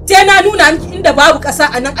mijina. Sai na nuna miki inda babu ƙasa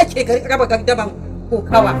a nan ake raba gardaban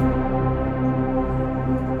kokawa.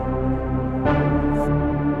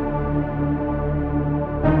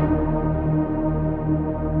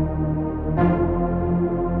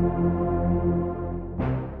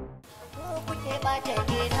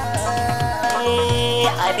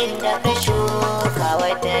 Abinda ka shuka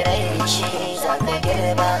wata rai shi za ka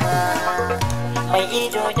girba, mai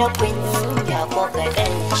ido da kunya ko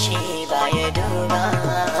kaɗan shi ba ya duba,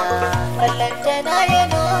 ballanta na ya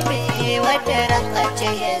nome wata ranka ce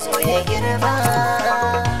ya zo ya girba,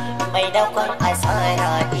 mai dakon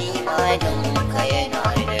asara imanin ka yana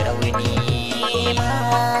da rauni.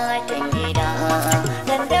 Matan gida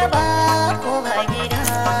nan da ba ko ba gida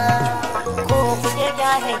ko kuke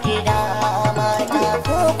gyara gida,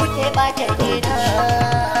 ko kuke bata gida,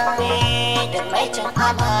 da mai cin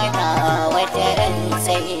amana wata ran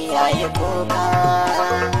sai ya yi kuka,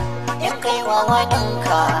 in kai wa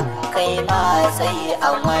waninka kai ma sai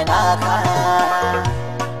an wanaka,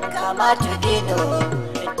 kama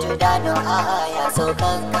tudano a ya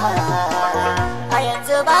saukanka, a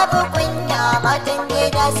yanzu babu kunya matan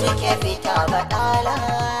gida suke fita baɗala.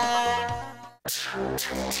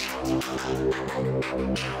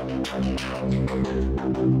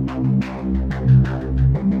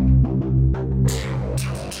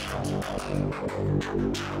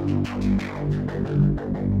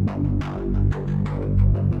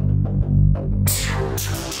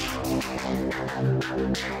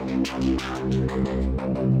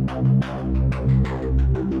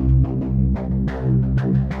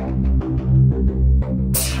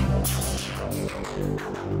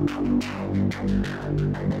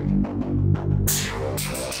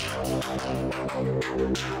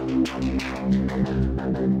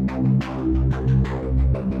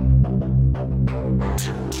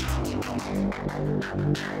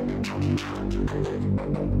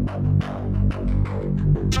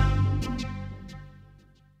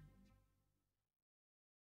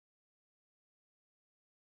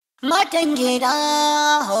 Matan gida,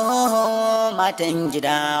 oh matan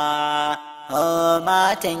gida, oh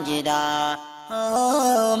matan gida,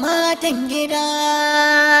 oh matan gida,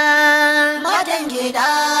 matan gida,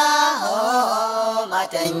 oh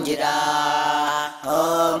matan gida,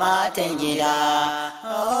 oh matan gida,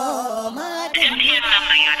 oh matan gida.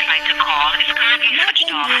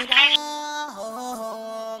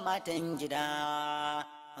 Oh matan gida,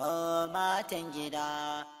 oh matan gida.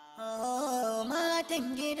 Oh,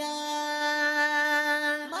 matan gida,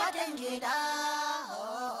 matan gida,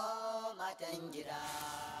 oh, matan gida.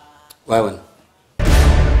 Wai wani?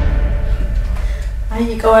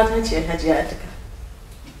 Ai, kawata ce Hajiya Atika.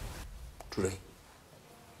 Turai.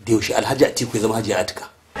 Da yaushe Alhaji Atiku ya zama Hajiya Atika.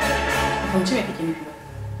 Ban ce me kake nufi ba.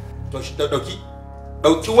 To shi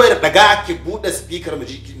dauki wayar daga ki bude speaker mu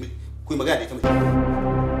ji ku magana da ita mu.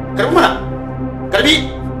 Karbi mana. Karbi.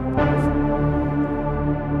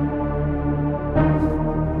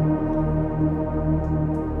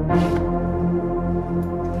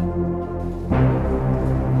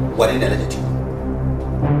 Wane ne Alhaji Atiku?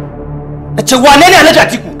 Na ce wane ne Alhaji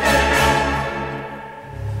Atiku?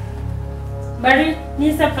 Bari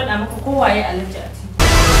ni zan faɗa maka kowaye Alhaji Atiku.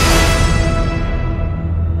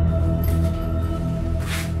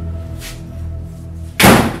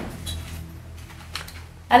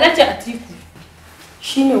 Alhaji Atiku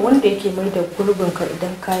shine wanda yake mai da gurbinka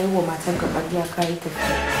idan ka yi wa matanka ƙarya ka yi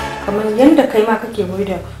tafiya. Kamar yadda kai ma kake mai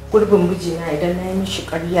da gurbin mijina idan na yi mishi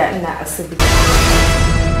ƙarya ina asibiti.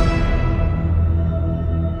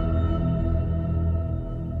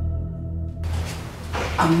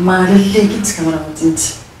 Amma lallai kin cika mana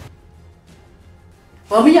mutunci.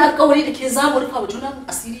 Ba mu yi alƙawari da ke za mu rufa wa juna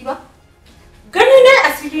asiri ba? Gani ne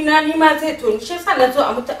asiri na ni ma zai toni, shi yasa na zo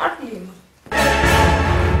a mutu arle ma.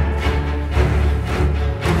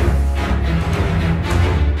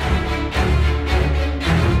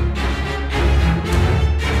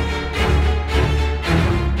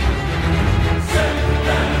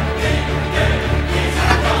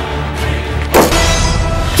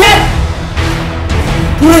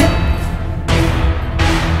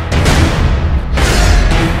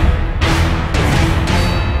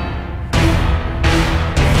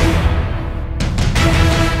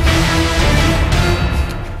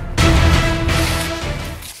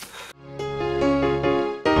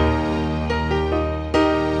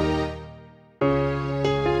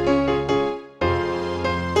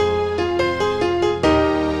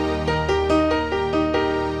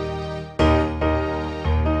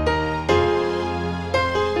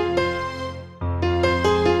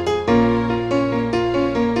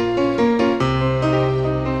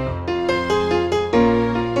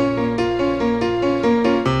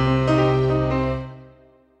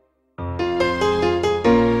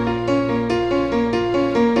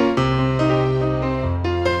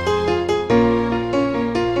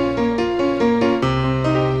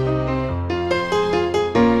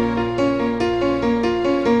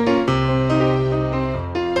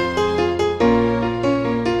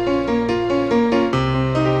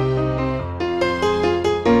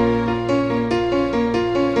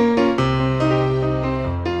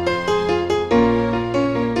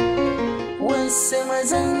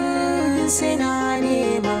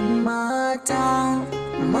 mata,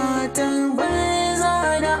 matan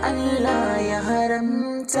banza da Allah ya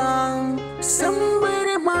haramta. Sun bar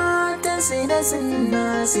mata sai da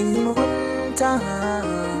sunna sun yi mugunta.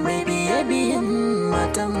 Mai biye-biyen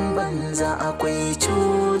matan banza akwai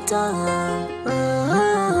cuta.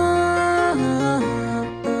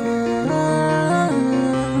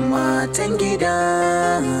 Matan gida,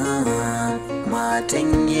 matan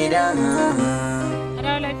gida.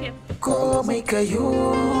 Komai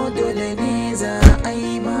kayo dole ne za a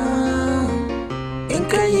yi ma. In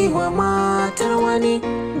ka yi wa matar wani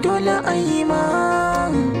dole a yi ma.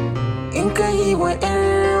 In ka yi wa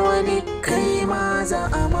 'yar wani kai ma za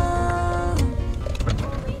a ma.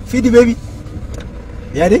 Fidi baby.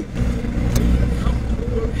 Ya dai?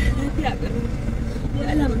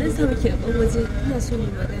 Allah mu dan samu ki a ban waje ina so mu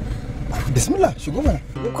magana. Bismillah, shigo mana.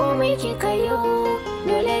 Komai kika yo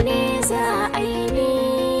dole ne za a yi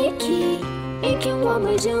miki. Ikin wa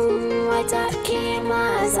mijin wata ke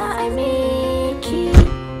ma za a miki.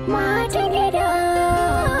 Matan gida,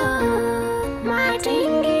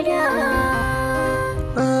 matan gida.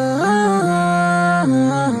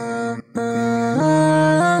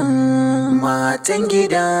 Matan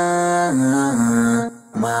gida,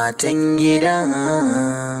 matan gida.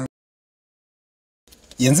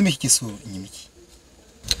 Yanzu me kike so in yi miki?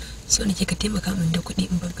 So nake ka taimaka min da kuɗi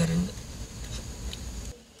in bar garin nan.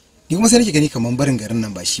 Ni kuma sai nake gani kaman barin garin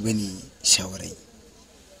nan ba shi bane shawarai.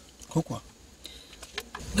 Ko kuwa?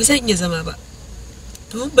 Ba zan iya zama ba.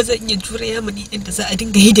 Domin ba zan iya jure yamani inda za a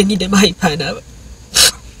dinga yi da ni da mahaifana ba.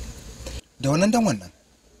 Da wannan dan wannan.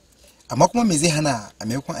 Amma kuma me zai hana a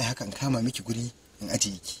maimakon ai haka in kama miki guri in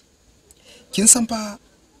ajiye ki? Kin san fa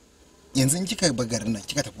yanzu in kika bar garin nan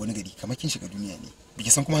kika tafi wani gari kamar kin shiga duniya ne. Biki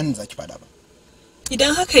san kuma hannun zaki fada ba.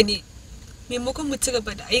 Idan haka ne, maimakon mu ci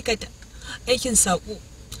gaba da aikata aikin sako,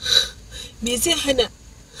 me zai hana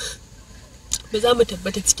ba za mu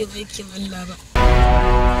tabbata cikin aikin Allah ba?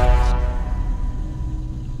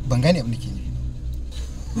 Ban gane abin da ke nufi.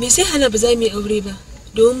 Me zai hana ba za mu yi aure ba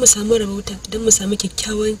domin mu samu rabauta don mu samu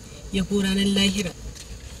kyakkyawan yabo ranar lahira?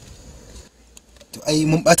 To ai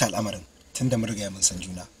mun bata al'amarin tunda mun riga mun san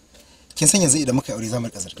juna. Kin san yanzu idan muka yi aure za mu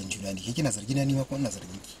rika zargin juna ne. Kina zargina ni ma kuma ina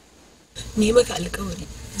zargin ki. Ni maka alƙawari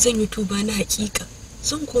zan yi tuba na hakika,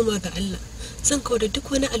 zan koma ga Allah, zan kawo da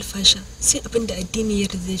duk wani alfasha sai abin da addini ya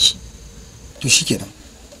yarda shi. To shikenan.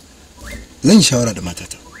 Zan yi shawara da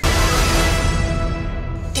matata.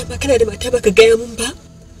 Da ba kana da mata baka gaya mun ba?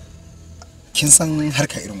 Kin san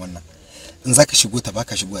harka irin wannan. In zaka shigo ta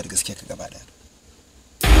baka shigowa da gaskiya ka gaba daya.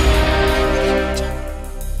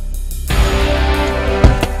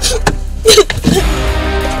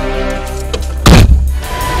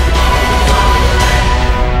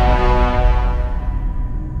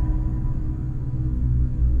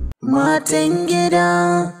 Matan gida,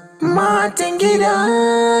 matan gida,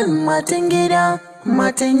 matan gida,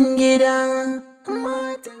 matan gida.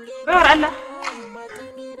 Bawar Allah.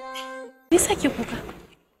 Me sake kuka?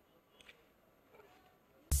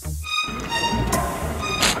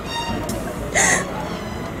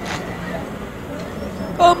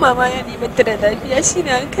 Ko mama ya nemanta da lafiya shine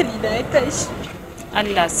hankali na ya tashi.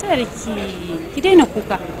 Allah sarki, ki daina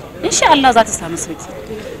kuka. Insha Allah za ta samu sauki.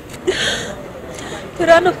 Ta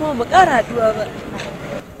rana kuma mu ƙara haɗuwa ba.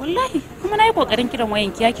 Wallahi, kuma na yi ƙoƙarin kiran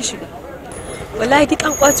wayanki ya ki shiga. Wallahi duk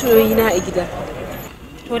an ƙwace wayoyina a gida.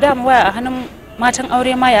 To dama waya a hannun matan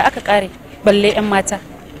aure ma ya aka ƙare, balle 'yan mata.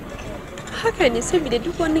 Haka ne saboda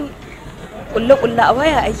duk wani ƙulle-ƙulle a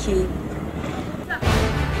waya ake yi.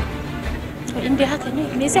 To in dai haka ne,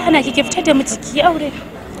 me zai hana ki fitar da miji ki aure?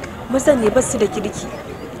 Mazan ne basu da kirki.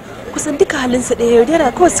 Kusan duka halinsu ɗaya yaudara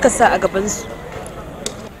kawai suka sa a gabansu.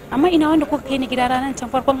 Amma ina wanda kuka kai ni gida ranar can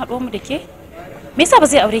farkon haɗuwar mu da ke? Me yasa ba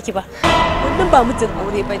zai aure ki ba? Wannan ba mijin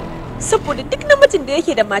aure bane. Saboda duk namijin da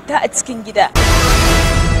yake da mata a cikin gida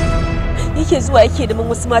yake zuwa yake neman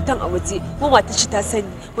wasu matan a waje, ko matar shi ta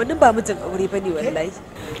sani, wannan ba mijin aure bane wallahi.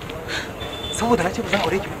 Saboda na ce ba zan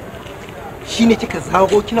aure ki ba. Shine kika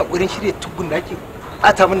zago kina ƙoƙarin shirye tugun da ake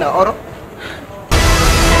ata min na auren?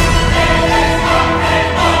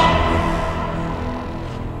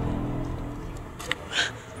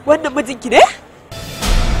 Wannan mijinki ne?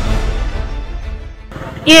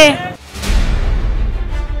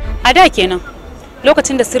 A da kenan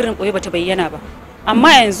lokacin da sirrin koyi bata bayyana ba, amma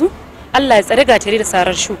yanzu Allah ya tsare gatari da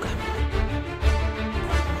sarar shuka.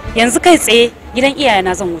 Yanzu kai tsaye gidan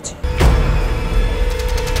iyayena zan wuce.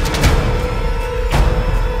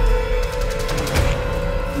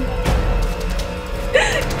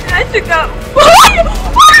 Na shiga.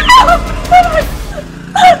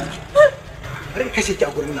 Bari ka kashe ki a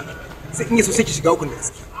gurin nan. Sai in yi so sai ki shiga ukun da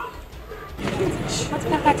gaske.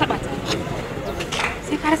 Matuƙa ka taɓa ta.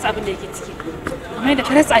 ka rasa abin da yake ciki kamar yadda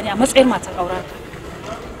ka rasa ni a matsayin matar auren ka.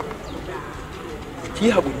 Ki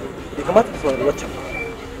haƙuri, bai kamata ki saurari waccan ba.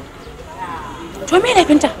 To me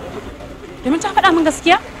laifinta? Domin ta faɗa min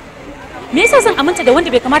gaskiya? Me yasa zan aminta da wanda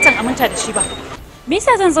bai kamata in aminta da shi ba? Me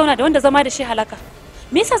yasa zan zauna da wanda zama da shi halaka?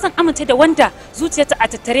 Me yasa zan amince da wanda zuciyarta a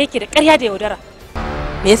tattare yake da ƙarya da yaudara?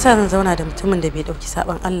 Me yasa zan zauna da mutumin da bai dauki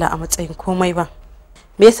saban Allah a matsayin komai ba?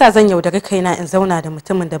 Me yasa zan yaudari kaina in zauna da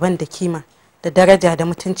mutumin da ban da kima da daraja da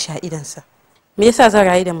mutunci a idansa? Me yasa zan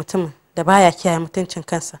rayu da mutumin da baya kiyaye mutuncin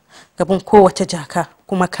kansa gaban kowace jaka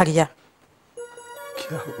kuma karya? Ki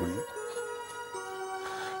haƙuri.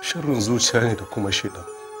 Sharrin zuciya ne da kuma shedan.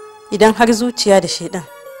 Idan har zuciya da shedan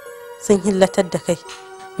sun hillatar da kai,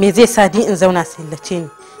 me zai sa ni in zauna su hillace ni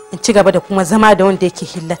in ci gaba da kuma zama da wanda yake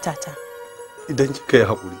hillata ta? Idan kika yi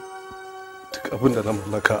haƙuri, duk abin da na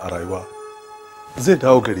mallaka a rayuwa zai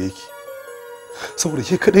dawo gare ki. Saboda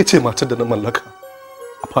ke kaɗai ce matar da na mallaka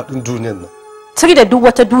a faɗin duniyar nan. Tur da duk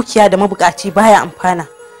wata dukiya da mabukaci baya amfana,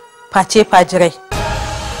 face fajirai.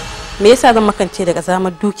 Me yasa zan makance daga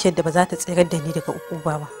zamar dukiyar da ba za ta tsirar da ni daga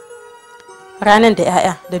ukuba ba? Ranar da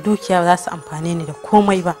 'ya'ya da dukiya ba za su amfane ni da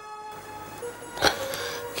komai ba.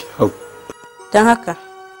 Don haka,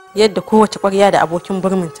 yadda kowace ƙwarya da abokin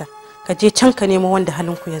burminta, ka je can ka nemo wanda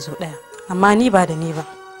halinku ya zo ɗaya. Amma ni ba da ni ba,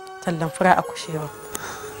 tallan fura a kushewa.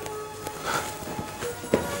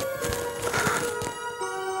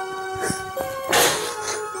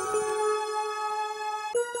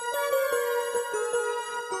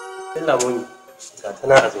 Allah mun ta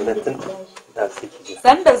tana a zaune tun da suke ji.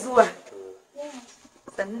 San da zuwa.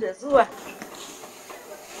 San da zuwa.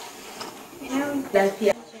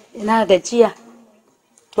 Lafiya. Ina gajiya.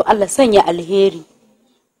 To Allah sanya alheri.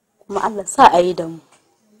 Kuma Allah sa a yi da mu.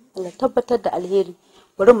 Allah tabbatar da alheri.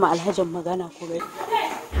 Bari mu alhajin magana ku gai.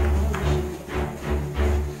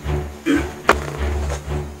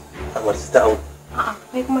 Amar su ta au. A'a,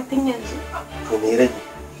 kai kuma tun yanzu. To me rage?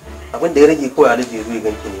 Abin da ya rage ko Alhaji ya zo ya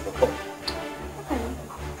ganki ne ba kawai.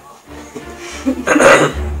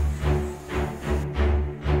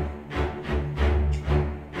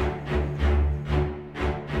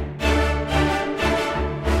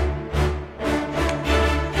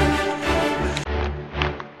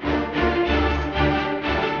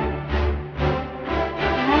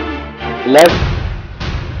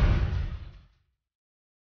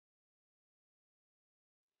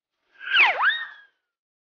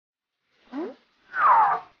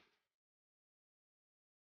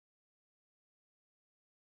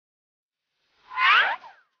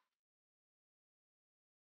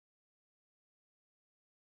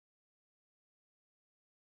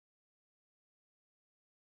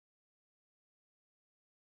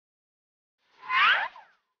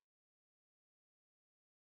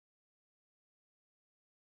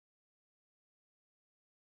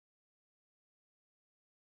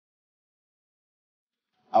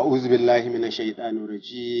 أعوذ بالله من الشيطان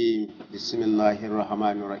الرجيم بسم الله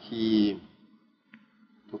الرحمن الرحيم.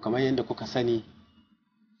 To kamar yadda kuka sani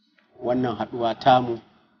wannan haɗuwa tamu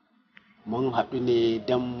mun haɗu ne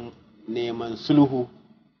don neman sulhu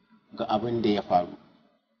ga abin da ya faru.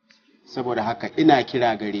 Saboda haka ina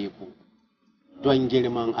kira gare ku don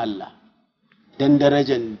girman Allah, don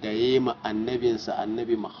darajar da ya yi ma annabinsa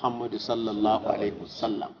annabi Muhammadu sallallahu alaihi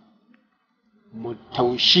wasallam, mu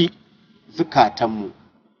taushi zukatanmu,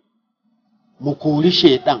 mu kori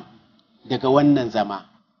shaiɗan daga wannan zama.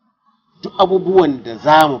 Duk abubuwan da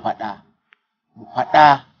za mu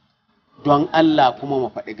faɗa don Allah kuma mu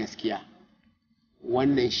faɗi gaskiya.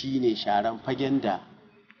 Wannan shi ne sharan fagen da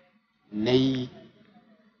na yi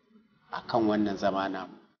a kan wannan zama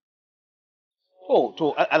namu.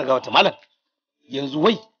 To, alga wata malam, yanzu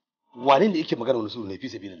wai wane ne yake magana wani sulhu ne fi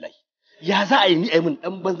sabilillahi? Ya za a yi ni a yi min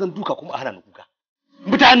ɗan banzan duka kuma a hana ni kuka?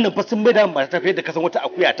 Mutanen nan fa sun mai da ba ta tafiyar da kasan wata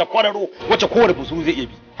akuya ta kwararo wacce kowane busuru zai iya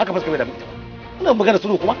bi. Haka fa suka mai da ita ba. Ina magana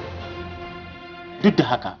sulhu kuma? Duk da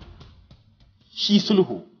haka, shi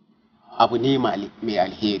sulhu abu ne mai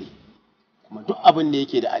alheri, kuma duk abin da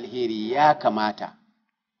yake da alheri ya kamata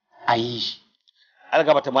a yi shi.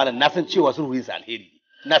 Alga ta malam, na san cewa sulhu yin sa alheri ne,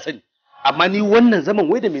 na sani. Amma ni wannan zaman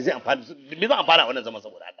wai da me zan amfana wannan zaman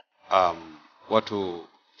saboda Allah. Wato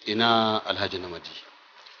ina Alhaji Namadi.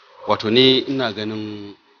 Wato ne ina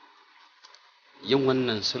ganin yin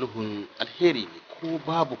wannan sulhun alheri ne ko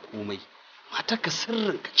babu komai, matarka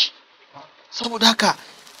sirrin ka ce. Saboda haka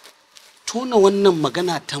tona wannan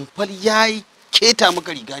magana tamfar yayi keta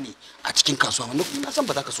maka riga ne a cikin kasuwa, wanda kuma na san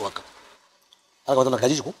ba za ka so haka. Aka wata ka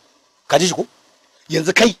ji shi ko? Ka ji shi ko?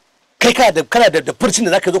 Yanzu kai kana da furcin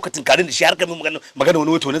da zaka zo ka tinkarin da shi har ka min magana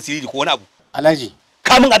wani wato na sirri ko wani abu. Alhaji,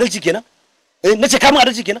 ka min adalci kenan? na ce kamun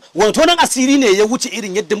adalci kenan wato nan asiri ne ya wuce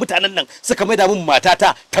irin yadda mutanen nan suka maida min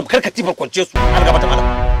matata tamkar katifar kwance su an gaba ta mala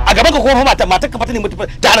a gaban ka kuma matar ka fata ne mutum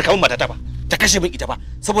da hana kamun matata ba ta kashe min ita ba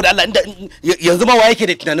saboda Allah inda yanzu ma wa yake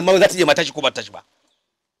da tunanin ma za ta iya mata shi ko ba ta shi ba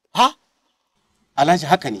ha Alhaji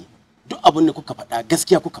haka ne duk abin da kuka faɗa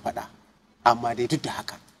gaskiya kuka faɗa amma dai duk da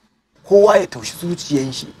haka kowa ya taushi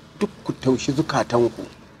zuciyan shi duk ku taushi zukatanku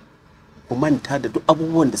ku manta da duk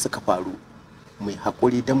abubuwan da suka faru mai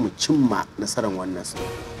haƙuri don mu cimma nasarar wannan su.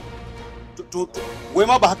 Wai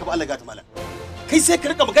ma ba haka ba Allah gata malam. Kai sai ka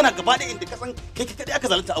rika magana gaba da inda ka san kai kadai aka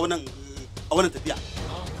zalunta a wannan tafiya.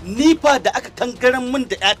 Ni fa da aka kangaran min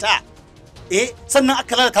da ƴata sannan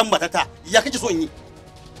aka lalata min matata ya kake so in yi?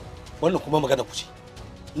 Wannan kuma magana ku ce.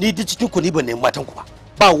 Ni duk cikin ku ni ban nemi matan ku ba.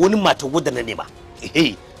 Ba wani matan wanda na nema.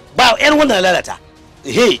 Ba ƴar wanda na lalata.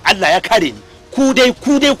 Allah ya kare ni. Ku ne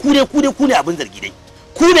abin zargi dai.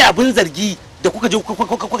 Ku ne abin zargi da kuka je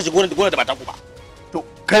gona da matan ku ba. To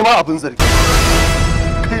kai ma abin zargi.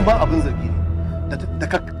 Kai ma abin zargi ne.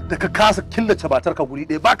 Da ka kasa killace matar ka guri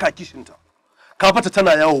ɗaya ba ka kishinta. Ka fata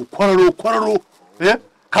tana yawo kwararo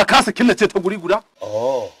ka kasa killace ta guri guda?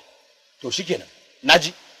 Oh. To shikenan.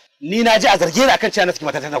 Naji. Ni naji a zarge ni akan cewa na saki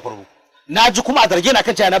matar tana kwararo. Naji kuma a zarge ni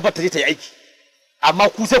akan cewa na bar ta je ta yi aiki. Amma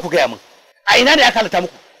ku sai ku gaya min. A ina ne aka halatta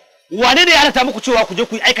muku? Wane ne ya halatta muku cewa ku je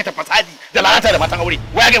ku yi aikata fasadi da lalata da matan aure?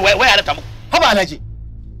 Wai ya halatta muku? Haba Alhaji,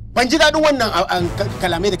 ban ji daɗin wannan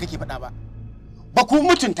kalamai da kake faɗa ba. Ba ku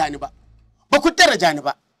mutunta ni ba, ba ku daraja ni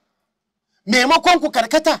ba. Maimakon ku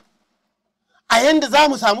karkata a yanda za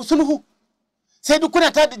mu samu sulhu, sai duk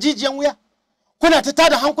kuna tada jijiyan wuya, kuna ta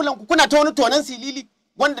tada hankulanku, kuna ta wani tonan silili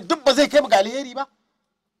wanda duk ba zai kai mu ga alheri ba.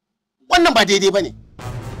 Wannan ba daidai ba ne.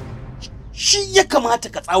 Shi ya kamata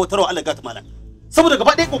ka tsawatarwa Allah gata malam. Saboda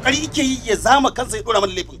gaba ɗaya kokari yake yi ya zama kansa ya dora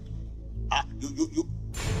mana laifin.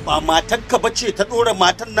 Ba matanka bace ta dora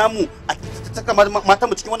matan namu a ta matan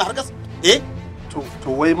mu cikin wannan harkas? To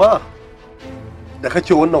wai ma da kake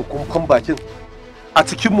wannan kumfan bakin a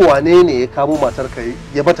cikin mu wane ne ya kamo matar ka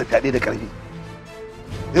ya mata fyaɗe da ƙarfi?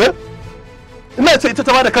 Ina ce ita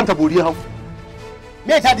ta bada kanta bori hau.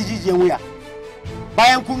 Me ta da jijiyan wuya?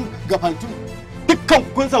 Bayan kun gafantu dukkan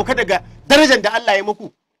kun sauka daga darajar da Allah ya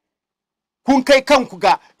muku. Kun kai kanku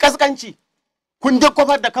ga kaskanci. Kun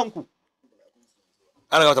dakkofar da kanku.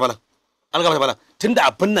 An gaba ta bala tunda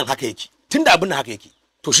abin nan haka yake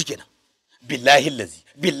to shikenan billahi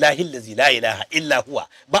allazi la ilaha illa huwa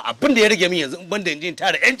ba abin da ya rage min yanzu in banda in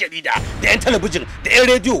tara yan jarida da yan talabijin da yan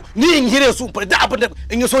rediyo ni in hire su da abin da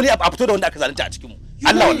in yi so ni a fito da wanda aka zalunta a cikin mu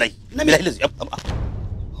Allah wallahi billahi allazi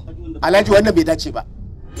Alhaji wannan bai dace ba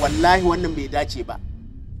wallahi wannan bai dace ba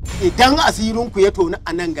idan asirin ku ya toni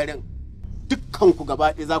a nan garin dukkan ku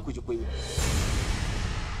gaba ɗaya za ku ji kunya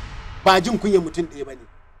ba jin kunya mutum ɗaya ba ne.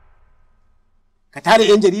 Ka tare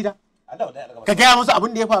 'yan jarida, ka gaya musu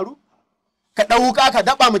abin da ya faru, ka ɗauka ka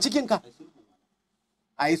daɓa mu cikinka,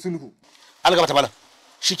 a yi sulhu. Algaba ta bala,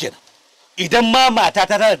 shi kenan. Idan ma mata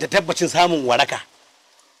ta tana da tabbacin samun waraka,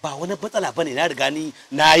 ba wani matsala ba ne na riga ni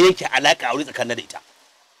na yanke alaƙa a wuri tsakanin da ita.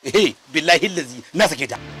 Billahi lazi na sake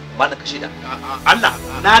ta. Ba na kashe da. Allah,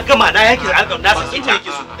 na gama na yanke alaƙa na sake ta yake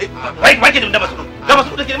so. Wai da masu da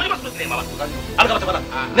masu da ke mai masu da ma ba. Algaba ta bala,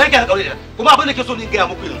 na yanke alaƙa da kuma abin da ke so ni gaya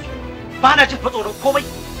muku yanzu. Ba na jin fatsoron komai.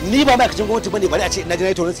 Ni ba ma'aikacin gwamnati bane bari a ce na ji na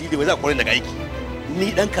yi tonon sirri bai za a kore daga aiki.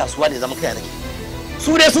 Ni dan kasuwa ne zaman kai nake.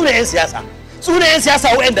 Su ne 'yan siyasa. Su ne 'yan siyasa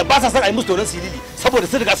waɗanda ba sa son a yi musu tonon sirri saboda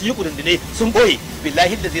sun riga sun yi kudindine sun boye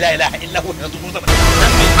billahi da la ilaha illa huwa ta zuwa sama.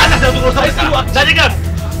 Allah ta zuwa sama. Ta diga.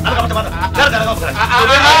 Allah ka mata mata.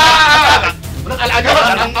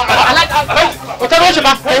 Ku taro shi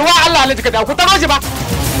ba. Kai wa Allah Allah ka da ku taro shi ba.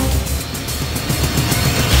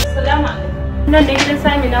 Assalamu alaikum. Nan da gidan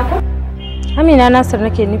Samina ko? Amina Nasir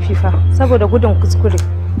nake nufi fa saboda gudun kuskure.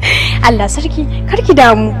 Allah sarki, karki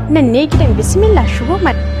damu. Nan ne gidan bismillah shigo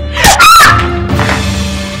mat.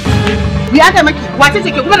 Ya ga maki, wace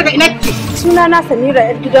ce ke kuma daga ina kike? Suna na Samira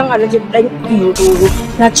yar gidan Alhaji dan Iyodoro.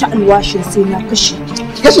 Na ci alwashin sai na kashe.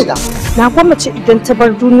 Kashe ta? Na gwammace idan ta bar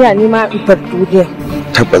duniya ne ma in bar duniya.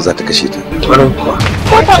 Tabbas za ta kashe ta. Tsoron kuwa.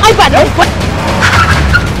 Ko ta ai ba da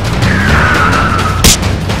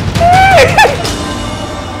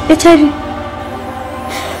Ya tare.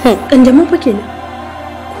 Kanjamin fa kenan.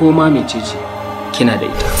 Ko ma mecece kina da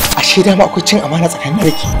ita. Ashe dama akwai cin amana tsakanin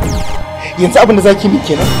da ke. Yanzu abin da zaki mi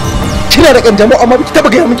kenan. Kina da kanjamau amma biki taba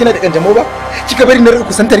gaya min kina da kanjamau ba. Kika bari na rika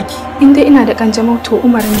kusantar ki. In dai ina da kanjamau to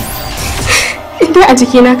Umar ne. In dai a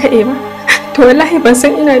jikina kaɗai ba. To wallahi ban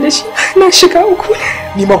san ina da shi. Na shiga uku.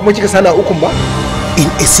 Ni ma kuma kika sana ukun ba? In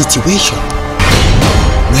a situation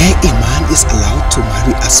where a man is allowed to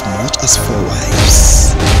marry as much as 4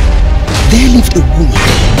 wives, there lived a woman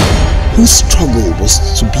whose struggle was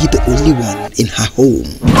to be the only one in her home.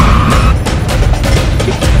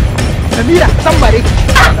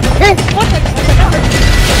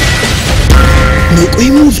 Mekoi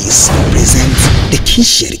Movies presents Da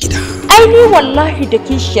Kishiyar Gida. Ai ni wallahi da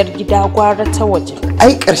kishiyar gida gwara ta waje.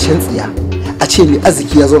 Ai ƙarshen tsiya a ce mai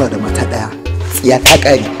arziki ya zauna da mata ɗaya. Tsiya ta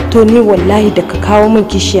ƙare. To ni wallahi da ka kawo min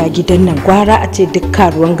kishiya gidan nan gwara a ce duk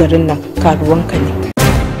karuwan garin nan karuwanka ne.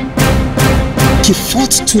 She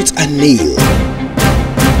fought tooth and nail,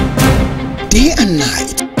 day and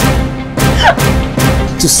night,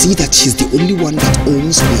 to see that she's the only one that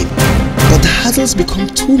owns him. But the hurdles become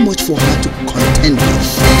too much for her to contend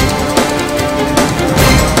with.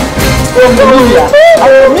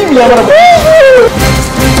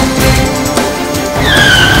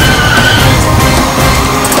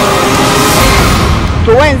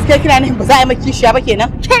 To wayan kai kina ne ba za a yi maki kishiya ba kenan?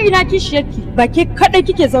 Ke ina kishiyarki? Ba ke kadai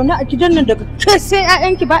kike zaune a gidan nan daga ke sai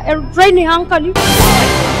ƴaƴanki ba ƴar training hankali?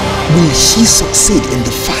 Will she succeed in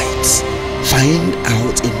the fight? Find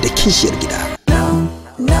out in Da Kishiyar Gida.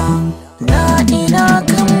 Na ina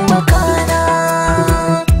kan makana,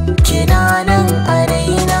 kina nan a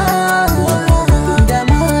raina, da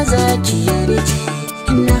ma za ki yarje,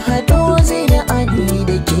 na hado zai da ani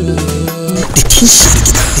da ke. Da Kishiyar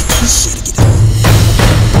Gida, Da Kishiyar Gida.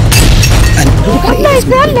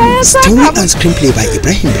 Story and screenplay by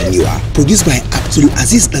Ibrahim Berniwa, produced by Abdul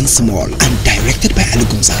Aziz Dan Small and directed by Ali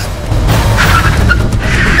Gumza.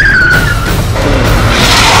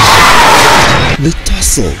 The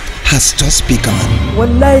tussle has just begun.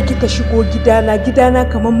 Wallahi kika shigo gidana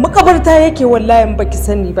kamar makabarta yake wallahi in baki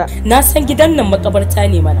sani ba. Na san gidan nan makabarta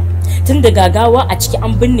ne mana. Tun da gagawa a ciki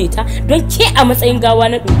an binne ta don ke a matsayin gawa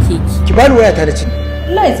na doke ki. Ki bani waya ta da ci.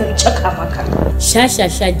 Wallahi zan caka maka. Sha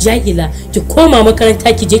jahila ki koma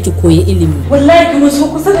makaranta ki je ki koyi ilimi. Wallahi kuma so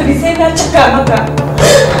kusa da ni sai na caka maka.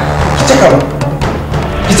 Ki caka ba.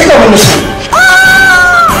 Ki caka mun shi.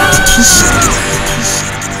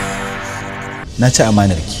 Na ci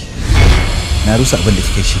amanar ki. Na rusa abin da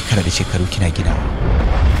kike shekara da shekaru kina gina.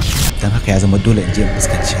 Dan haka ya zama dole in je in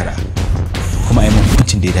fuskanci shari'a. Kuma ai mun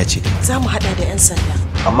hukuncin da ya dace. Za mu hada da 'yan sanda.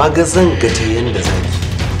 Amma ga zan ga ta yanda zaki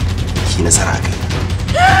ki nasara kai.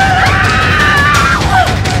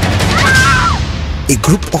 A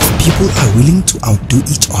group of people are willing to outdo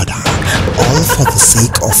each other, all for the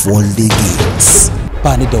sake of worldly gains.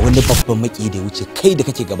 Ba ni da wani babban maki da ya wuce kai da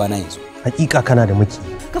kake gabana yanzu. Hakika kana da maki.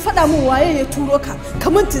 Ka faɗa min waye ya turo ka, ka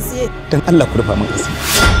mun tsiye. Dan Allah ku rufa min asiri.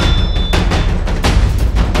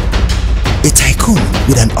 A tycoon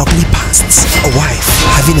with an ugly past, a wife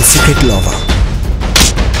having a secret lover.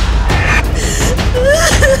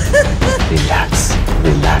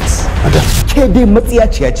 Relax. Madam, ke dai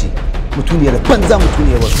matsiyaciya ce. Mutuniyar banza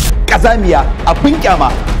mutuniyar kazamiya abin kyama.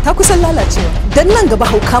 Ta kusan lalacewa. Dan nan gaba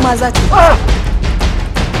hauka ma za ta.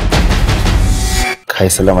 Kai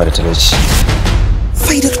salama da talauci.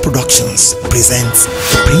 Faded Productions presents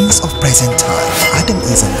the Prince of Present Time, Adam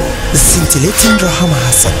Izango, the scintillating Rahama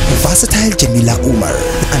Hassan, the versatile Jamila Umar,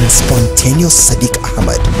 and spontaneous Sadiq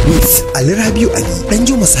Ahmad, with Ali Rabiu Ali,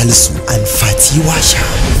 Danjuma Salisu, and Fati Washa.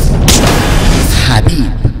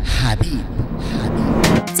 Habib.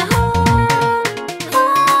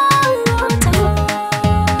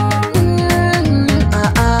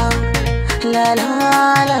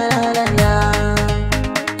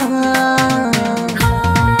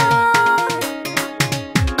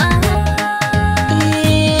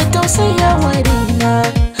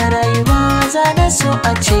 So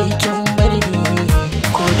a cikin birni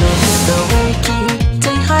ko domin da warki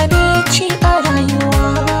ta hane ci a rayuwa.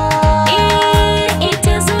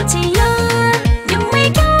 Ita zuciya duk mai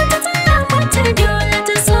kyau ta tsaya mata dole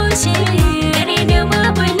ta so shi. Gare da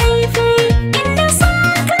babu laifi inda sa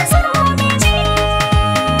ka zama miji.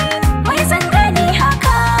 Mai san gani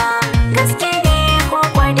haka gaske ne ko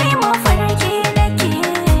kwadai mafarki nake.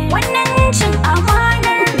 Wannan cin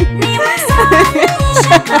amanar ne masa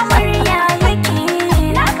shi kamar ya.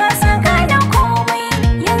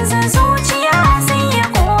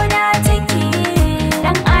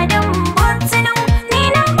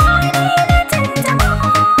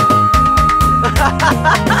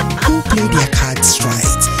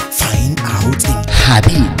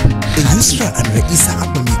 Habib, a Yusra and Raisa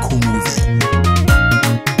Abamiko movie.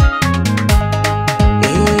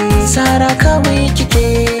 Sara kawai kike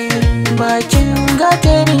bakin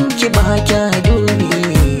gatarin ki ba kya dubi,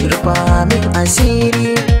 rufa min asiri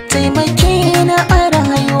taimake na a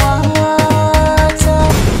rayuwata.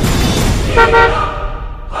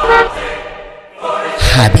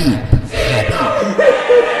 Habib.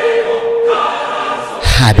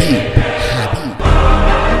 Habib.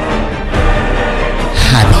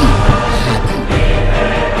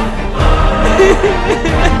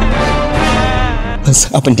 ban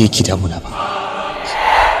san abin da yake damuna ba.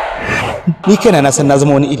 Ni kaina na san na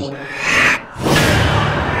zama wani iri.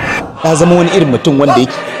 Na zama wani irin mutum wanda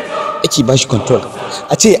yake ba shi control.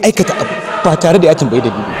 A ce ya aikata abu ba tare da ya tambayi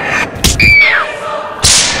dalili.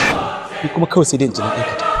 Ni kuma kawai sai dai in ji na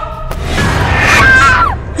aikata.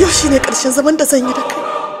 Yau shine ƙarshen zaman da zan yi da kai.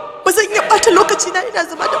 Ba zan iya ɓata lokaci na ina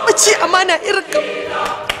zama da mace amana irin ka.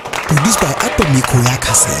 Produced by Abba Miko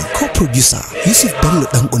Yakase, co-producer Yusuf Bello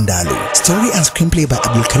Dan Undalo, story and screenplay by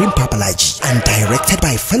Abdul Karim Papalaji, and directed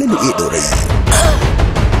by Falalu Edorei.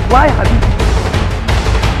 Why Habib?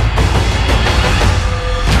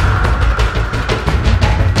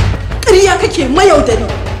 Ƙarya kake mayaudari.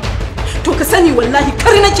 To ka sani wallahi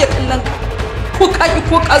kar nake kallon ka. Ko ka ki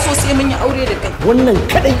ko ka so sai mun yi aure da kai. Wannan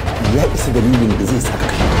kadai ya isa dalilin da zai saka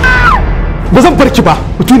kai. Ba zan farki ba,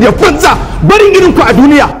 mutuniyar banza, barin irin ku a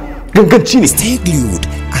duniya. Ganganci ne. Stay glued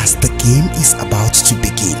as the game is about to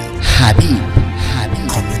begin. Habib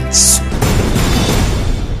coming soon.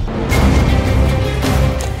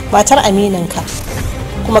 Matar amininka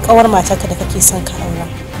kuma kawar matarka da kake son ka aura.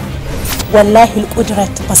 Wallahi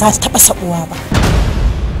al-qudrat ba za ta taba sabuwa ba.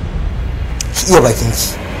 Ki iya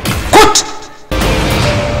bakinki. Cut!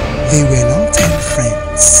 They were long-time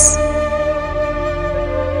friends.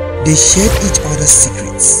 They shared each other's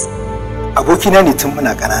secrets. Abokina ne tun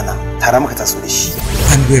muna ƙanana, tare muka taso da shi.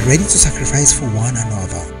 And we're ready to sacrifice for one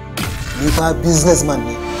another. Ni fa businessman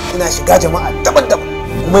ne, ina shiga jama'a daban-daban.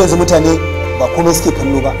 Kuma yanzu mutane ba komai suke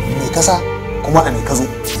kallo ba, me kasa kuma a me kazo.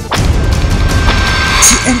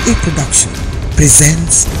 TNA Production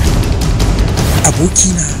presents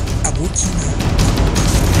Abokina.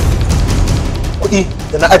 Kuɗi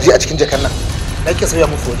da na ajiye a cikin jakan nan, na ke sauya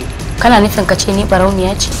muku waje. Kana nufin ka ce ni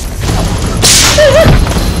barauniya ce?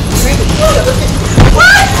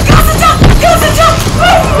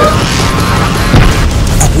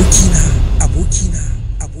 Abokina.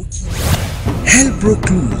 Hell broke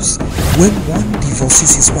loose when one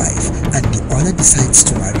divorces his wife and the other decides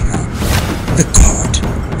to marry her. The cord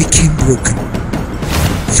became broken.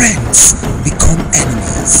 Friends become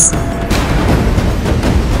enemies.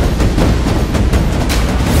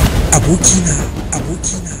 Abokina.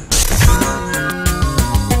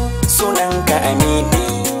 Sunanka Amini,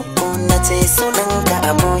 ce sunanka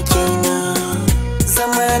abokina.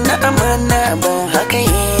 Zama na amana ba haka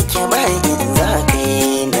yake ba in za ka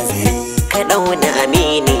yi nazari. Ka ɗauna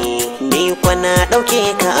amini, ni kwana ɗauke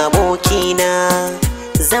ka abokina.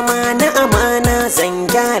 Zama na amana zan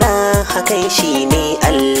gyara hakan shi ne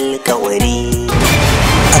alkawari.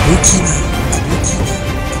 Abokina.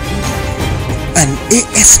 An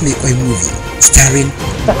AS Mai Kwai movie starring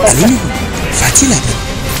Aliyu, Fati Ladan,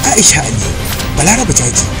 Aisha Ali, Balaraba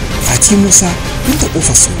Jaji, Fati Musa, Binta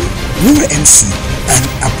Ofasoro, Nura MC, and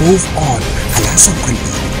above all, Alhassan Kwalli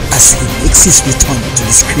as he makes his return to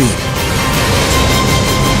the screen.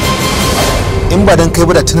 In ba dan kai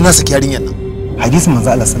ba da tun na saki yarinyar nan. Hadisin manzo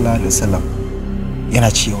Allah sallallahu alaihi wasallam yana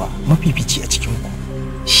cewa mafifici a cikin ku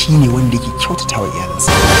shine wanda yake kyautatawa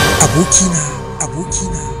iyalansa. Abokina.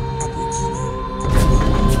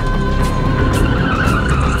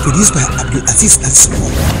 Produced by Abdul Aziz Al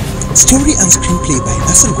Small, story and screenplay by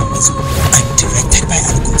Nasir Gwamnazu, and directed by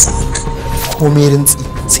Al Gonzalek. Komai rintsi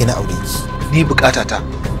sai na aure ki. Ni bukatata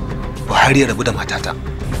Buhari ya rabu da matata.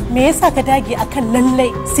 Me yasa ka dage akan lallai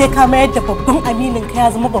sai ka mayar da babban aminin ka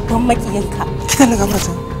ya zama babban makiyinka? Kika na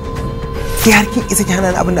gafarta. Ki har kin isa ki hana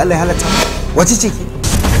abin da Allah ya halatta. Wace ce ki?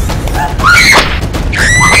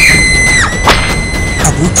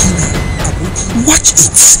 Abokina. Watch it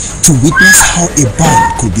to witness how a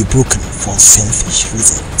bond could be broken for selfish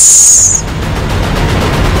reasons.